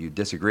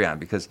disagree on,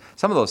 because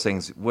some of those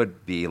things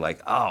would be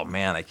like, oh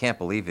man, I can't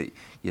believe it.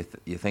 You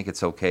think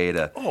it's okay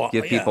to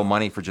give people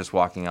money for just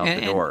walking out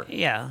the door.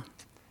 Yeah.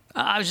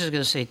 I was just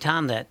going to say,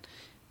 Tom, that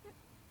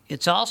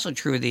it's also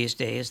true these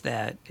days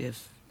that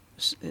if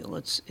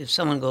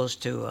someone goes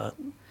to,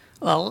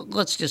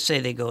 let's just say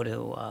they go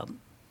to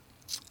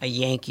a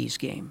Yankees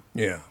game.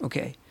 Yeah.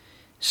 Okay.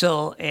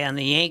 So, and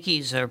the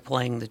Yankees are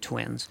playing the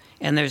Twins,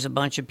 and there's a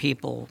bunch of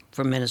people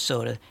from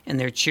Minnesota, and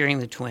they're cheering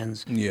the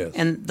Twins. Yes.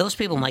 And those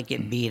people might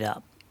get beat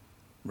up.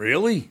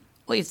 Really?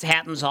 Well, it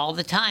happens all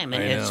the time I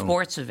at know.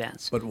 sports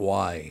events. But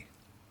why?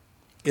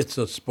 It's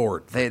a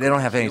sport. They don't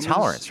have any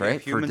tolerance,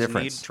 right, for Humans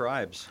difference. need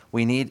tribes.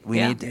 We need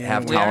to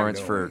have we are. tolerance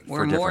for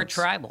We're difference. more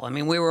tribal. I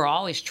mean, we were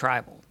always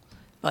tribal,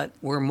 but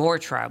we're more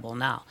tribal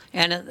now.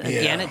 And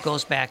again, Yeah. it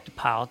goes back to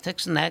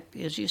politics, and that,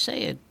 as you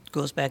say, it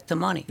goes back to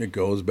money. It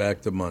goes back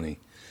to money.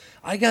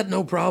 I got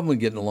no problem with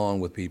getting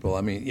along with people.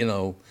 I mean,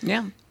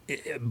 Yeah.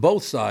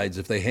 both sides,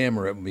 if they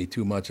hammer at me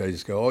too much, I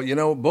just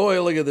go,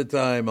 boy, look at the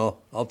time.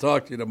 I'll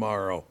talk to you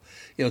tomorrow.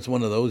 It's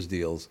one of those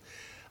deals.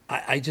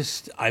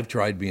 I've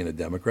tried being a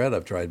Democrat.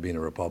 I've tried being a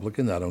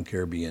Republican. I don't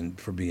care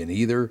for being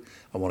either.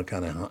 I want to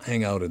kind of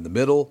hang out in the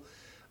middle.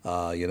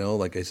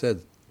 Like I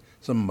said,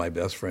 some of my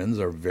best friends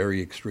are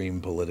very extreme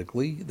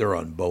politically. They're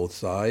on both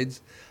sides.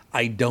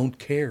 I don't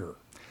care.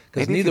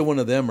 Because Maybe if neither you- one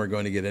of them are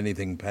going to get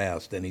anything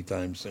passed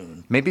anytime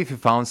soon. Maybe if you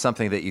found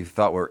something that you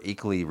thought were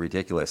equally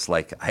ridiculous,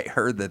 like I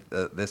heard that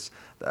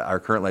our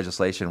current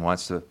legislation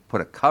wants to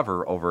put a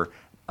cover over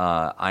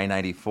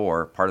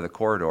I-94, part of the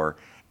corridor,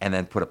 and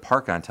then put a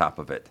park on top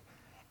of it.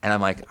 And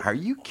I'm like, are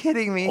you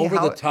kidding me? Over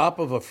the top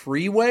of a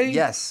freeway?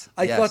 Yes.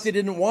 I yes. thought they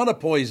didn't want to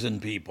poison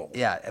people.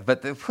 Yeah,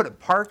 but they put a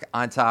park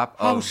on top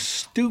How of,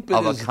 stupid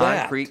of is a that?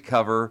 concrete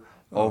cover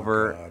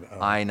over God.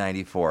 Oh.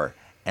 I-94.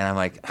 And I'm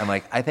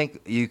like, I think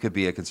you could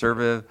be a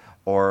conservative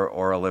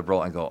or a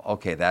liberal and go,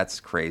 okay, that's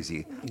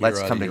crazy. Let's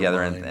out come of your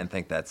together mind. and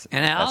think that's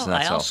And that's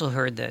not I so. also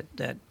heard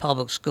that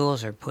public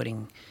schools are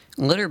putting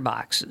litter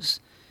boxes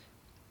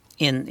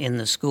in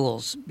the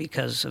schools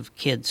because of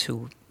kids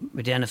who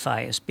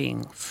identify as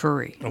being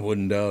furry. I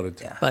wouldn't doubt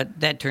it. But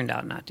that turned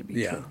out not to be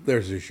Yeah, true.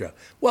 there's a shot.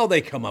 Well, they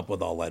come up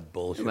with all that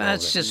bullshit. Well,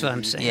 that's just what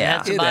I'm saying. Yeah.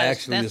 That's, It about,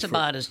 actually that's is for-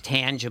 about as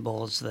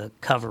tangible as the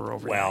cover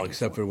over Well, there.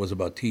 except for it was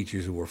about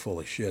teachers who were full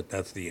of shit.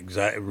 That's the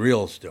exact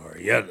real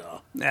story. Yeah.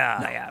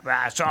 Yeah.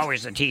 It's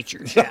always the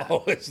teachers. Yeah.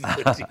 No, it's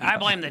the I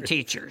blame the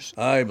teachers.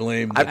 I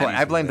blame.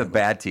 I blame the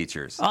bad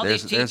teachers. All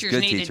there's, these there's teachers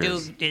good need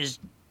teachers. to do is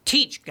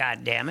teach,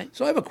 goddammit.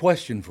 So I have a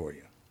question for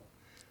you.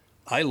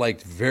 I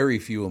liked very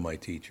few of my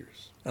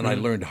teachers, and I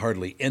learned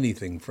hardly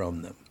anything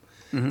from them.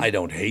 I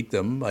don't hate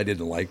them. I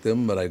didn't like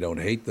them, but I don't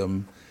hate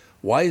them.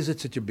 Why is it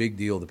such a big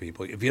deal to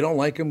people? If you don't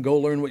like them, go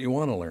learn what you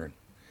want to learn.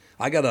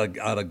 I got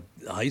out of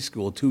high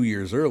school 2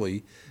 years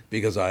early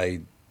because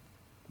I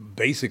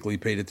basically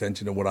paid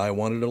attention to what I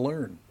wanted to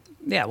learn.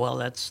 Yeah, well,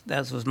 that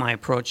was my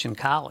approach in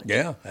college.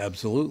 Yeah,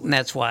 absolutely. And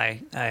that's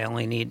why I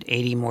only need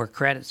 80 more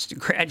credits to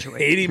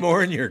graduate. 80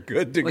 more and you're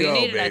good to Well, go, you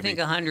needed, baby. I think,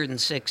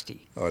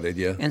 160. Oh, did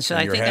you? And so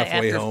I you're think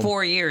halfway after home.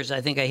 4 years,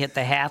 I think I hit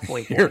the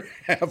halfway point. You're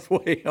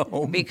halfway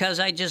home. Because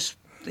I just,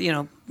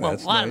 well,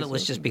 That's a lot of nice. it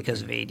was just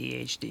because of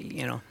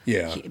ADHD,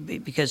 Yeah.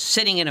 Because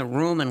sitting in a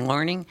room and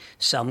learning,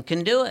 some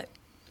can do it.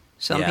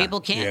 Some Yeah.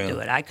 people can't Yeah. do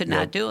it. I could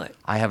not do it.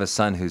 I have a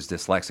son who's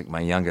dyslexic, my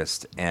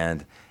youngest,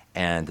 and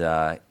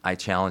I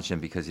challenged him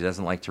because he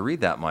doesn't like to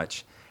read that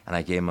much, and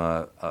I gave him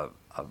a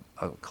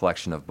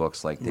collection of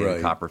books like David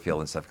Right. Copperfield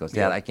and stuff. He goes,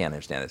 Dad, Yeah. I can't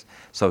understand this.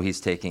 So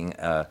he's taking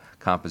a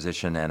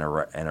composition and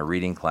a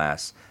reading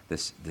class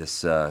this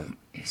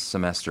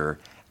semester,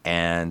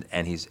 and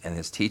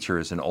his teacher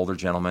is an older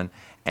gentleman,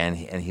 and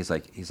he's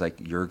like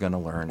you're going to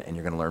learn, and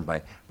you're going to learn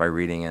by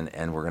reading,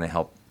 and we're going to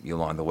help you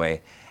along the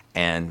way.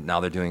 And now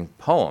they're doing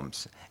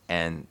poems,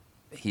 and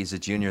he's a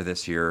junior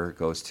this year,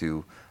 goes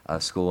to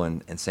school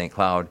in St.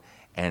 Cloud,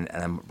 and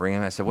I'm bringing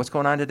him. I said, "What's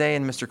going on today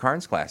in Mr.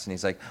 Karn's class?" And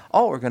he's like,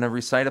 "Oh, we're going to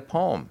recite a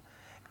poem."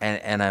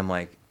 And I'm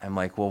like,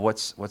 "Well,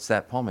 what's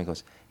that poem?"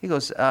 He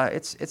goes,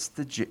 "It's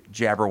the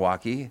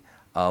Jabberwocky,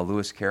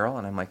 Lewis Carroll."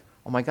 And I'm like,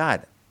 "Oh my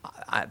God,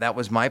 that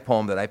was my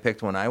poem that I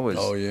picked when I was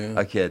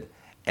a kid."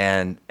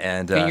 And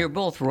You're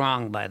both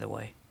wrong, by the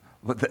way.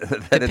 to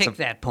To pick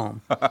that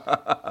poem.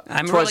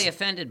 I'm really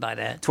offended by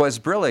that. 'Twas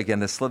Brillig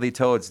and the slithy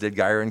toads did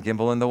gyre and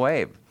gimble in the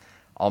wave.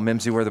 All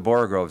mimsy were the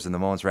borogroves and the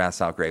moan's wraths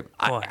outgrabe.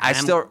 Boy, I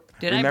still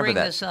Did remember I bring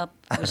that. this up?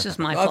 This is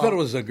my I fault. thought it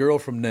was a girl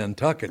from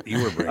Nantucket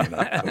you were bringing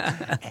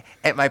up.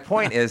 And my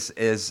point is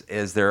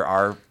there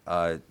are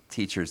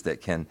teachers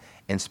that can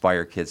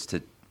inspire kids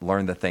to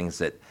learn the things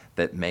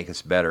that make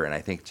us better, and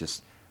I think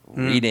just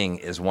reading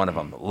is one of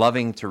them.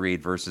 Loving to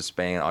read versus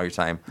spending all your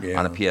time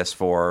on a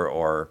PS4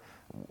 or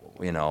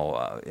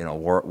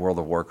World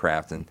of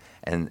Warcraft, and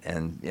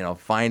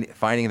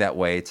finding that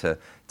way to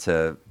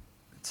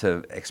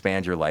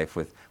expand your life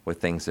with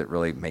things that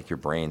really make your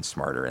brain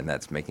smarter, and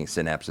that's making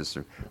synapses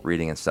through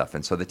reading and stuff.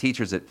 And so the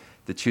teachers that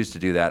choose to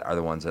do that are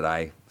the ones that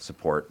I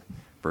support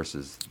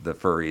versus the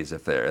furries,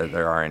 if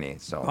there are any.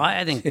 So Well,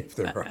 I think If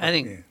there are, I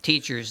think yeah.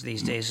 teachers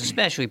these days,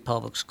 especially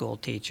public school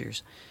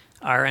teachers,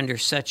 are under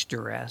such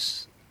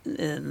duress.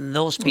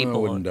 Those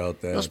people, wouldn't doubt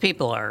that. Those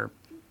people are.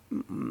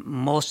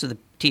 Most of the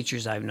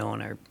teachers I've known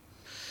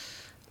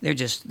they're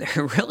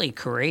really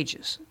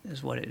courageous,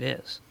 is what it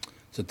is.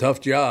 It's a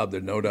tough job.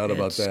 There's no doubt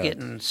about It's that.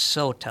 getting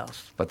so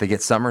tough. but they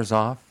get summers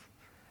off,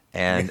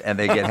 and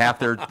they get half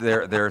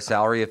their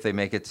salary if they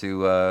make it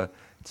to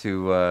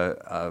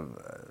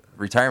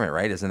retirement,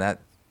 right? Isn't that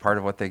part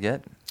of what they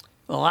get?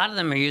 Well, a lot of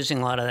them are using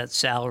a lot of that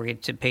salary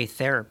to pay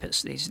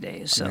therapists these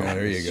days. So Yeah,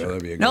 there you go.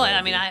 That'd be a good no, idea.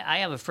 I mean I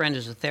have a friend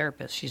who's a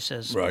therapist. She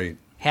says Right.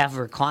 half of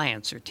her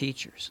clients are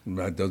teachers.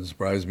 That doesn't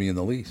surprise me in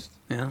the least.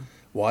 Yeah,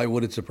 Why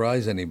would it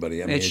surprise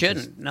anybody? I mean, it it's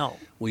shouldn't. just- No.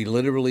 we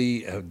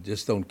literally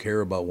just don't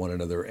care about one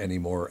another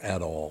anymore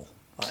at all.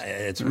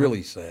 It's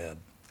really sad.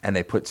 And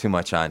they put too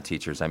much on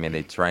teachers. I mean,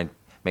 they try and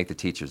make the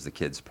teachers the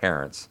kids'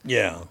 parents.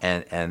 Yeah.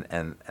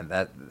 And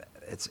that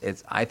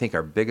it's I think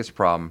our biggest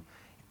problem,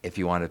 if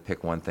you want to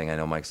pick one thing, I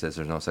know Mike says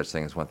there's no such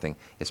thing as one thing,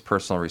 is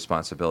personal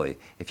responsibility.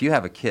 If you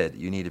have a kid,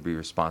 you need to be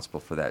responsible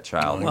for that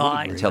child Well,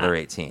 until they're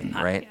 18,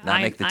 right?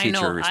 Not make the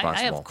teacher I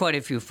responsible. have quite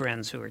a few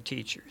friends who are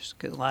teachers,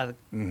 because a lot of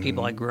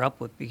people I grew up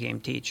with became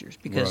teachers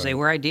because they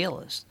were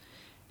idealists.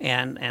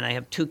 And I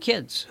have two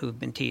kids who've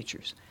been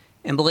teachers.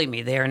 And believe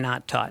me, they are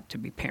not taught to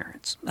be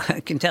parents. I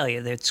can tell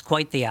you that it's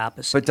quite the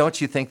opposite. But don't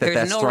you think that There's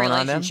that's no thrown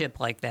on them? relationship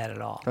like that at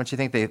all. Don't you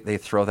think they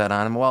throw that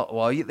on them?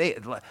 Well, they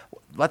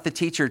let the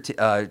teacher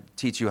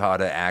teach you how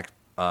to act,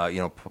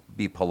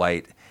 be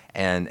polite,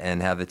 and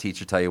have the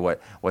teacher tell you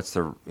what's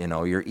the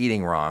you're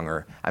eating wrong,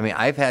 or I mean,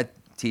 I've had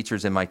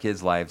teachers in my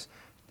kids' lives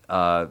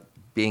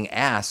being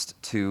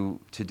asked to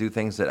do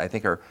things that I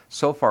think are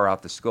so far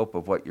out the scope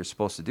of what you're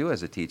supposed to do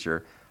as a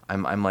teacher.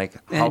 I'm like,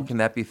 how can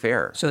that be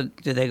fair? So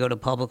did they go to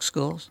public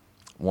schools?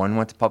 One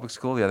went to public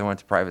school, the other went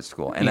to private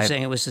school. And You're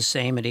saying it was the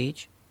same at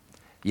each?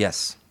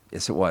 Yes,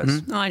 it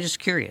was. No, I'm just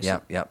curious.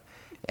 Yep.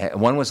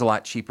 One was a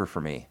lot cheaper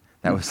for me.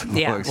 That was the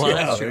Yeah, most well,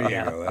 expensive. that's there true. you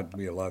Yeah. go. That'd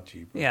be a lot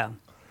cheaper. Yeah.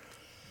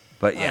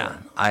 But yeah,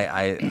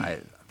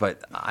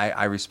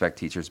 I respect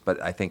teachers,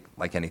 but I think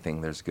like anything,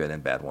 there's good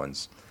and bad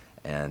ones,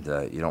 and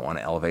you don't want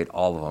to elevate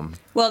all of them.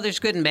 Well, there's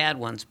good and bad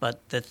ones,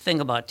 but the thing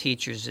about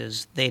teachers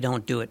is they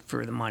don't do it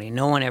for the money.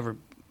 No one ever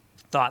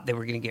thought they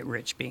were going to get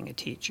rich being a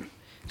teacher.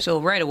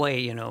 So right away,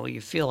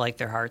 you feel like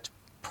their heart's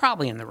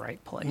probably in the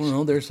right place.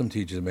 Well, there's some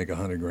teachers that make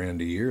 $100,000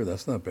 a year.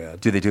 That's not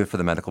bad. Do they do it for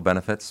the medical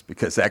benefits?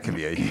 Because that can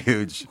be a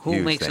huge, Who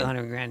huge makes thing.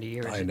 $100,000 a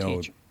year as I a know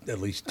teacher? at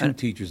least two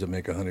teachers that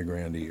make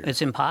 $100,000 a year.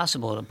 It's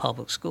impossible at a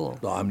public school.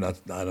 No,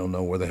 I don't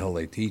know where the hell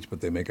they teach,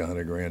 but they make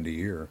 $100,000 a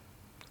year.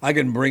 I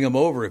can bring them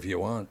over if you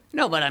want.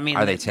 No, but I mean,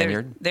 Are they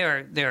tenured?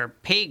 They're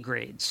pay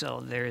grades,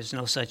 so there is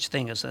no such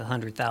thing as a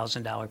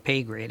 $100,000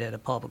 pay grade at a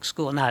public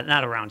school.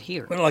 Not around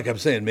here. Well, like I'm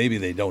saying, maybe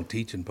they don't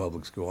teach in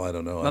public school. I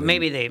don't know. But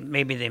maybe they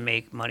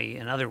make money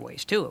in other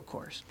ways too, of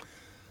course.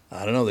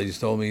 I don't know. They just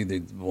told me.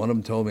 One of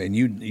them told me, and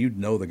you'd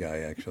know the guy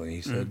actually.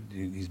 He said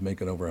he's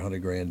making over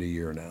 $100,000 a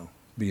year now,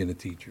 being a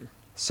teacher.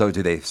 So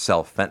do they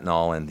sell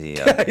fentanyl in the?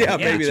 Yeah,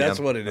 maybe gym? that's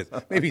what it is.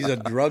 Maybe he's a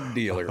drug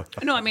dealer.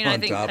 No, I mean, on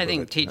top I of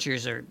think it.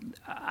 teachers are.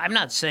 I'm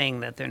not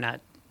saying that they're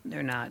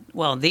not.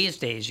 Well, these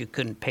days you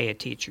couldn't pay a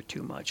teacher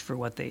too much for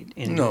what they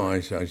endure. No, I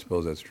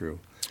suppose that's true.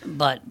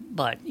 But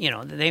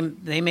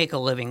they make a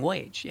living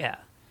wage. Yeah,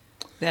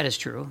 that is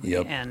true.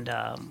 Yep. And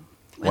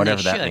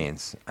Whatever they that should.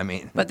 means. I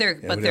mean, But they're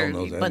Yeah, but they don't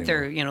know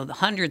that the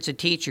hundreds of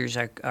teachers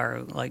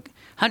are like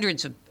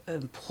hundreds of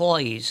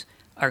employees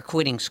are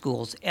quitting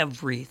schools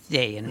every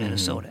day in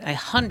Minnesota.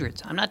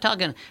 Hundreds. I'm not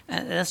talking.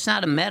 That's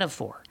not a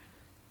metaphor.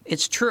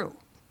 It's true.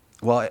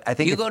 well, I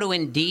think You if- go to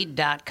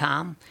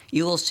Indeed.com,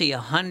 you will see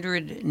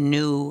 100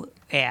 new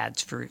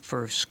ads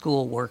for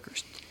school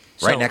workers.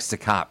 right So, next to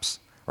cops,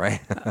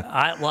 right?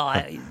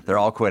 I They're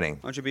all quitting. Why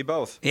don't you be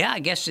both? yeah, I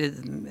guess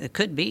it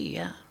could be.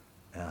 Yeah.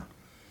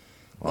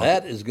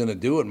 That is going to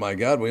do it. My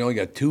God, we only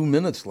got 2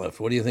 minutes left.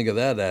 What do you think of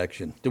that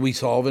action? Did we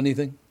solve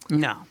anything?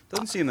 No.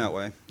 Doesn't seem that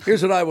way.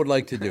 Here's what I would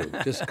like to do.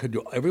 Just could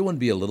everyone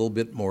be a little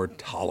bit more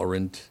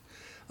tolerant?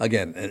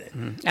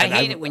 Again, I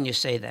hate it when you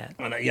say that.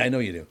 Yeah, I know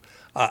you do.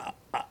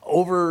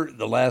 Over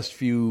the last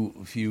few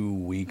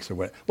weeks or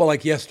what? Well,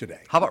 like yesterday.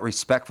 How about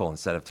respectful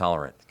instead of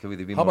tolerant? Could we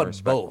be How more about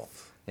respectful?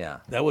 both? Yeah.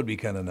 That would be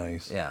kind of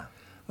nice. Yeah.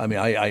 I mean,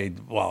 I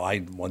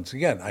once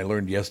again, I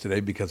learned yesterday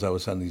because I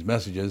was sending these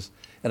messages,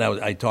 and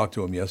I talked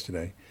to him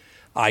yesterday.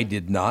 I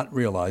did not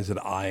realize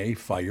that I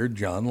fired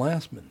John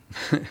Lastman.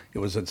 It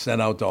was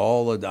sent out to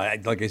all.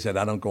 Like I said,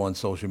 I don't go on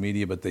social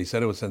media, but they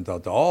said it was sent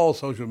out to all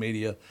social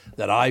media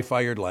that I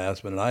fired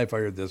Lastman and I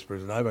fired this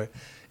person.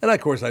 And of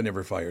course, I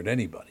never fired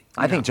anybody.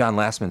 I think John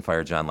Lastman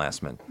fired John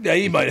Lastman. Yeah,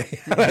 he might.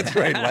 That's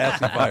right,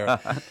 Lassie fired.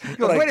 He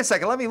goes, wait a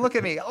second, let me look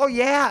at me. Oh,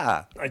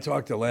 yeah. I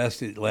talked to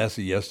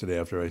Lassie yesterday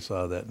after I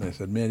saw that, and I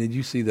said, "Man, did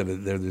you see that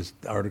there's this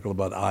article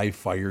about I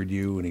fired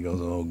you?" And he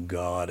goes, "Oh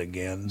God,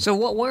 again." So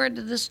where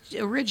did this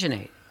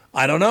originate?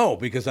 I don't know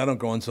because I don't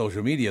go on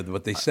social media,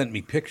 but they sent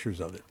me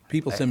pictures of it.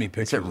 People send me Is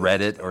pictures. it of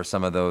Reddit or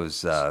some of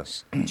those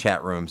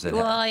chat rooms that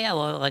Well, yeah.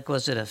 Well, like,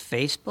 was it a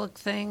Facebook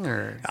thing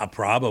or?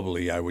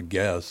 Probably, I would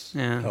guess.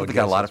 Yeah. I would they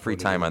got a guess lot that's of free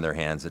what it time is. on their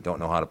hands that don't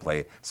know how to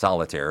play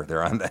solitaire.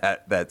 They're on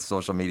that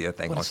social media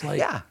thing. But it's going, like-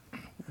 yeah.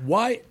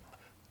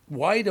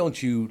 Why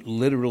don't you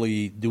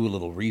literally do a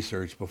little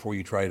research before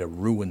you try to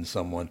ruin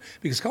someone?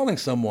 Because calling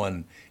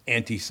someone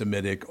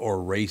anti-Semitic or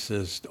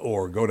racist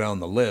or go down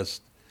the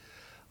list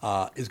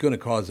is going to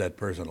cause that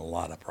person a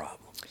lot of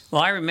problems.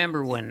 Well, I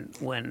remember when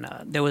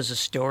there was a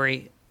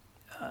story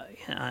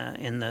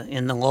in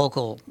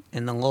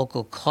the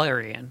local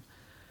Clarion.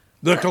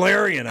 The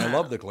Clarion, I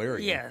love the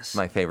Clarion. Yes.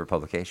 My favorite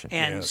publication.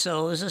 And Yes.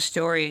 so it was a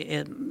story.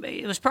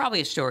 It was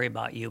probably a story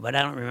about you, but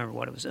I don't remember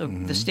what it was.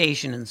 The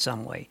station in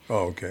some way.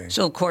 Oh, okay.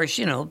 So of course,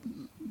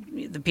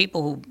 the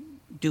people who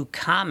do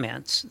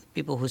comments,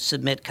 people who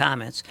submit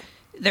comments,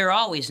 they're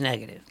always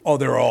negative. Oh,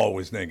 they're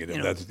always negative.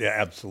 You know. That's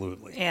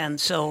absolutely. And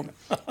so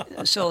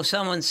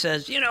someone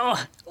says,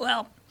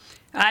 well,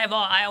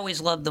 I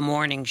always loved the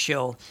morning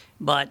show,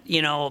 but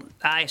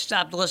I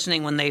stopped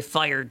listening when they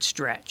fired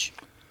Stretch.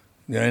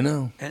 Yeah, I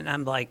know. And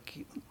I'm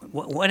like,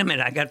 wait a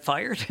minute, I got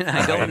fired?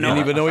 I I don't know. didn't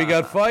even know he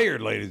got fired,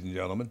 ladies and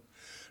gentlemen.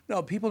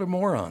 No, people are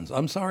morons.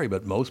 I'm sorry,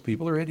 but most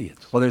people are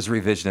idiots. Well, there's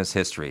revisionist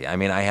history. I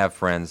mean, I have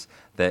friends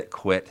that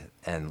quit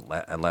and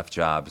left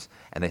jobs,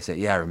 and they say,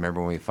 "Yeah, I remember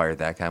when we fired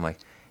that guy." I'm like,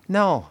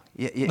 "No,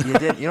 you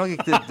didn't. You don't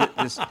get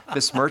to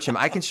besmirch him.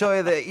 I can show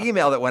you the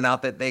email that went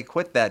out that they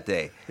quit that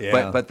day."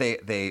 Yeah. But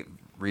they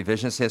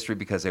revisionist history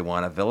because they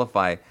want to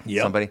vilify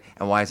Yep. somebody.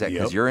 And why is that?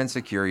 Because Yep. you're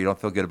insecure. You don't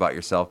feel good about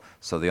yourself.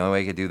 So the only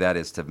way you can do that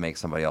is to make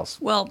somebody else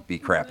be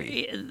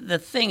crappy. The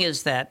thing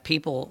is that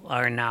people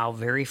are now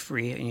very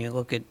free, and you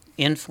look at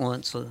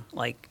influence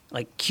like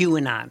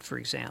QAnon, for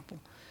example.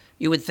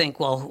 you would think,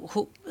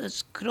 well,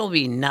 this could all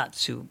be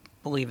nuts who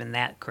believe in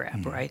that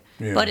crap, right?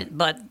 Yeah.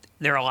 But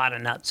there are a lot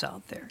of nuts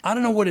out there. I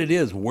don't know what it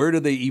is. Where do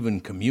they even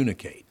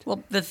communicate?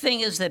 Well, the thing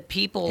is that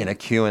people In a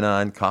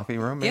QAnon coffee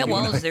room? yeah, maybe?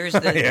 well, there's the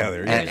Yeah,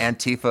 there is.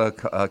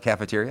 Antifa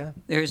cafeteria?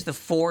 there's the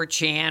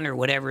 4chan or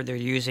whatever they're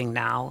using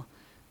now.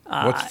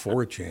 What's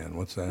 4chan?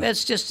 What's that?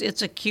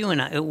 It's a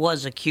QAnon. It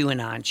was a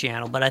QAnon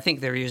channel, but I think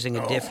they're using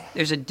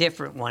there's a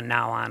different one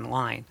now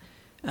online.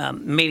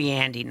 Maybe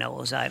Andy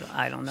knows.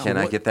 I don't know. Can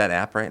I get that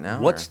app right now?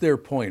 What's or- their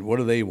point? What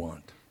do they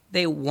want?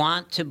 They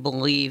want to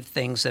believe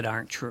things that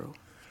aren't true.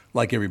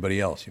 Like everybody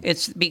else. You mean.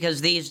 It's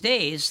because these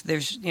days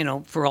there's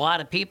for a lot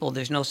of people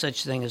there's no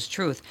such thing as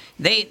truth.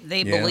 They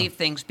Yeah. believe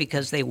things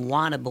because they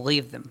want to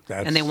believe them,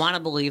 and they want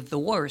to believe the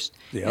worst.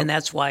 Yep. And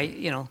that's why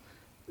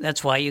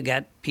you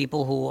got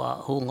people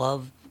who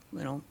love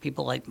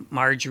people like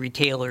Marjorie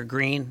Taylor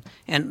Greene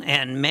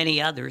and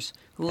many others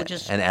who will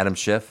just And Adam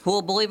Schiff? who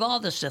will believe all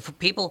this stuff.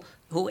 People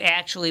who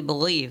actually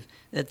believe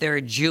that there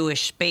are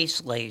Jewish space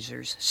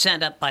lasers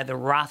sent up by the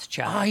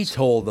Rothschilds. I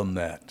told them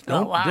that.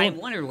 I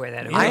wondered where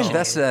that I originated.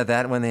 invested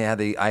that when they had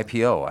the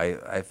IPO.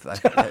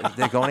 Did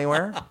they go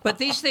anywhere? But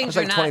these things It's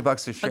like are not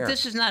 $20 a share. But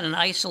this is not an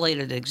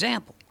isolated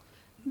example.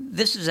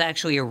 This is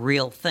actually a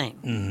real thing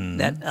Mm-hmm.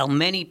 that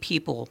many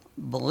people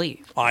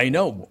believe. I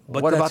know.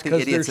 But What that's about the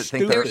 'cause idiots they're that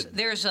think they're-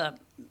 stupid.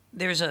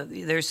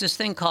 There's this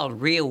thing called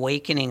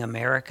Reawakening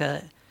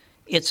America.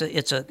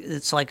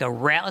 It's like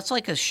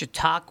a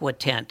Chautauqua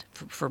tent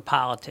for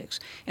politics,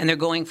 and they're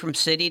going from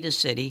city to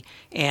city.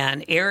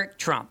 And Eric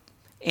Trump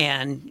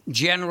and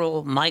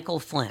General Michael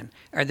Flynn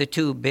are the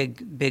two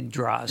big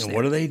draws. And there.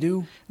 what do they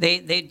do? They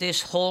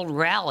just hold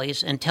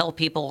rallies and tell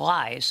people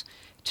lies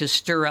to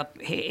stir up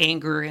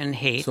anger and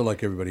hate. So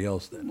like everybody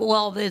else then.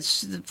 Well,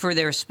 it's for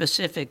their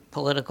specific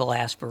political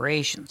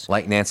aspirations.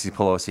 Like Nancy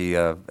Pelosi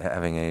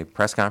having a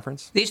press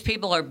conference? These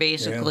people are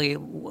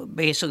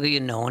basically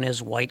known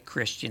as white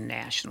Christian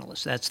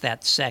nationalists. That's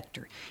that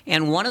sector.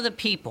 And one of the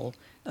people,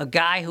 a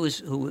guy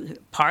who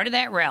part of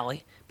that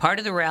rally, part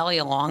of the rally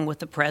along with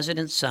the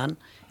president's son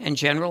and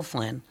General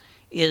Flynn,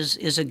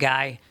 is a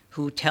guy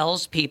who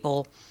tells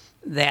people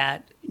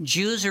that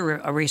Jews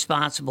are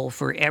responsible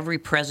for every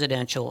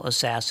presidential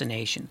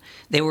assassination.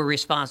 They were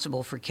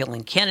responsible for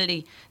killing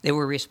Kennedy. They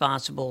were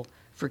responsible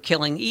for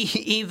killing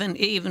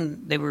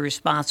even they were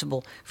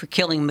responsible for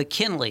killing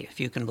McKinley, if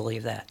you can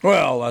believe that.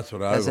 Well, that's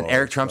what I Doesn't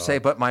Eric Trump say,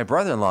 but my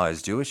brother-in-law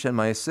is Jewish and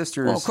my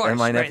sisters Well, of course, and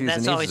my right. nephews That's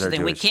and always nieces the are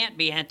thing. We Jewish? can't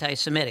be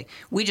anti-Semitic.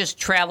 We just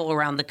travel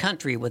around the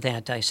country with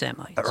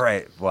anti-Semites.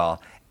 Right.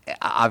 Well,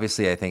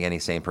 obviously, I think any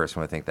sane person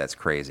would think that's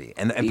crazy.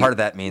 And part of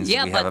that means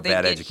Yeah, we have a but they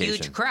bad get education.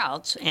 huge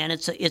crowds, and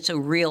it's a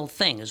real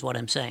thing, is what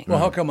I'm saying. Well,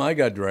 how come I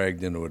got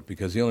dragged into it?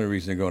 Because the only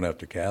reason they're going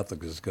after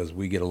Catholics is because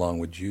we get along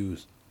with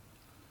Jews.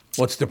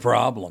 What's the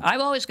problem?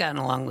 I've always gotten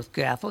along with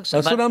Catholics.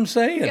 That's but- what I'm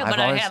saying. Yeah, I've but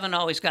always- I haven't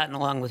always gotten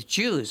along with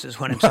Jews, is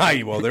what I'm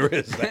saying. Well, there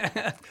is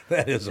that.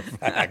 That is a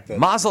fact.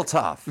 Mazel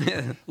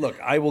tov. Look,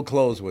 I will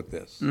close with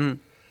this. Mm-hmm.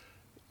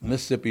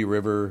 Mississippi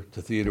River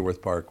to Theodore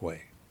Wirth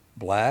Parkway.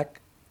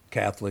 Black,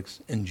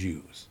 Catholics, and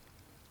Jews.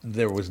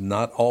 There was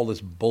not all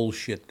this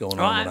bullshit going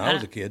on when I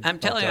was a kid. I'm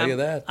telling I'll tell you, you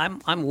that.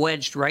 I'm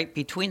wedged right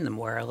between them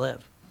where I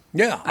live.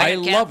 Yeah, I I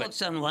got love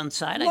Catholics it. on one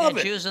side, I Love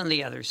got it. Jews on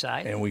the other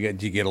side. And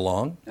do you get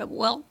along?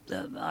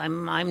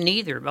 I'm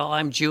neither. Well,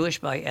 I'm Jewish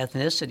by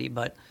ethnicity,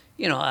 but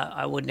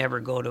I would never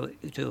go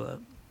to a.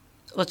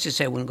 Let's just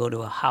say I wouldn't go to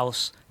a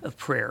house of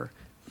prayer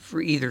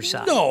for either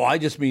side. No, I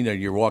just mean that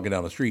you're walking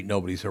down the street,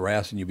 nobody's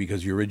harassing you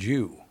because you're a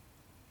Jew.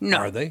 No.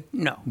 Are they?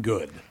 No.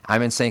 Good.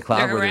 I'm in St. Cloud.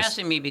 They're where there's-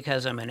 harassing me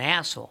because I'm an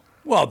asshole.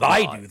 Well,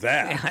 I do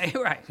that.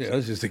 Right. Yeah,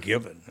 that's just a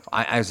given.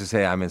 I was to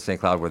say I'm in St.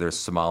 Cloud where there's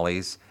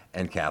Somalis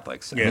and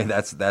Catholics. I mean,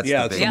 that's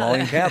yeah, the big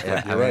Somalian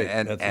Catholic. Yeah, You're I mean, right.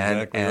 And That's and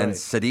exactly and right.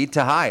 Sadid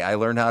Tahai, I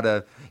learned how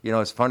to.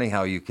 It's funny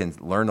how you can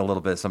learn a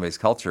little bit of somebody's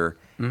culture,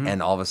 Mm-hmm.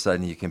 and all of a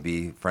sudden you can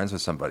be friends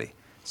with somebody.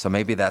 So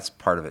maybe that's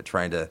part of it,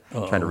 trying to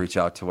reach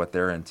out to what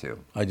they're into.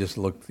 I just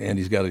looked.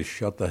 Andy's got his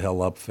shut the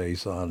hell up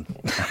face on.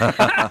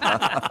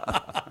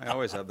 I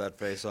always have that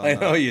face on. I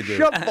know you do.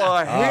 Shut the hell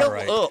All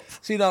right. up.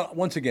 See, now,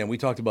 once again, we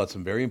talked about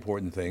some very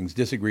important things,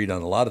 disagreed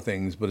on a lot of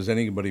things, but is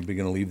anybody going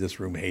to leave this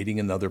room hating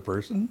another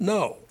person?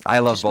 No. I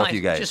love both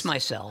you guys. Just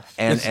myself.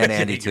 and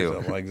Andy Hate too.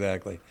 yourself,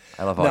 exactly.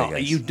 I love all now, you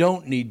guys. you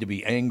don't need to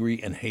be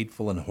angry and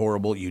hateful and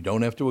horrible. You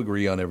don't have to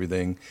agree on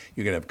everything.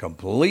 You can have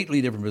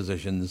completely different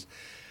positions.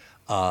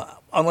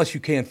 Unless you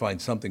can't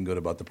find something good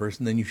about the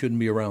person, then you shouldn't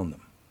be around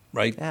them,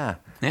 right? Yeah.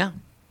 Yeah.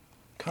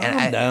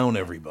 Calm down,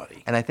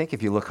 everybody. And I think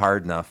if you look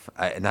hard enough,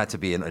 not to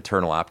be an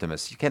eternal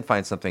optimist, you can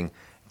find something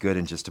good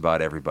in just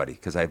about everybody.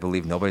 Because I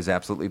believe nobody's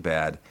absolutely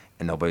bad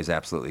and nobody's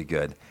absolutely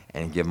good.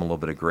 And give them a little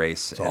bit of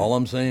grace. That's all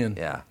I'm saying.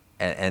 Yeah.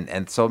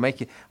 And so make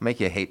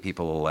you hate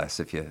people a little less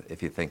if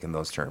you think in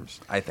those terms,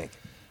 I think.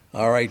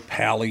 All right,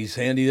 Pallies.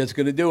 Andy, that's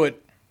going to do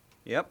it.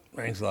 Yep.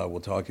 Thanks a lot. We'll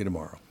talk to you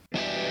tomorrow.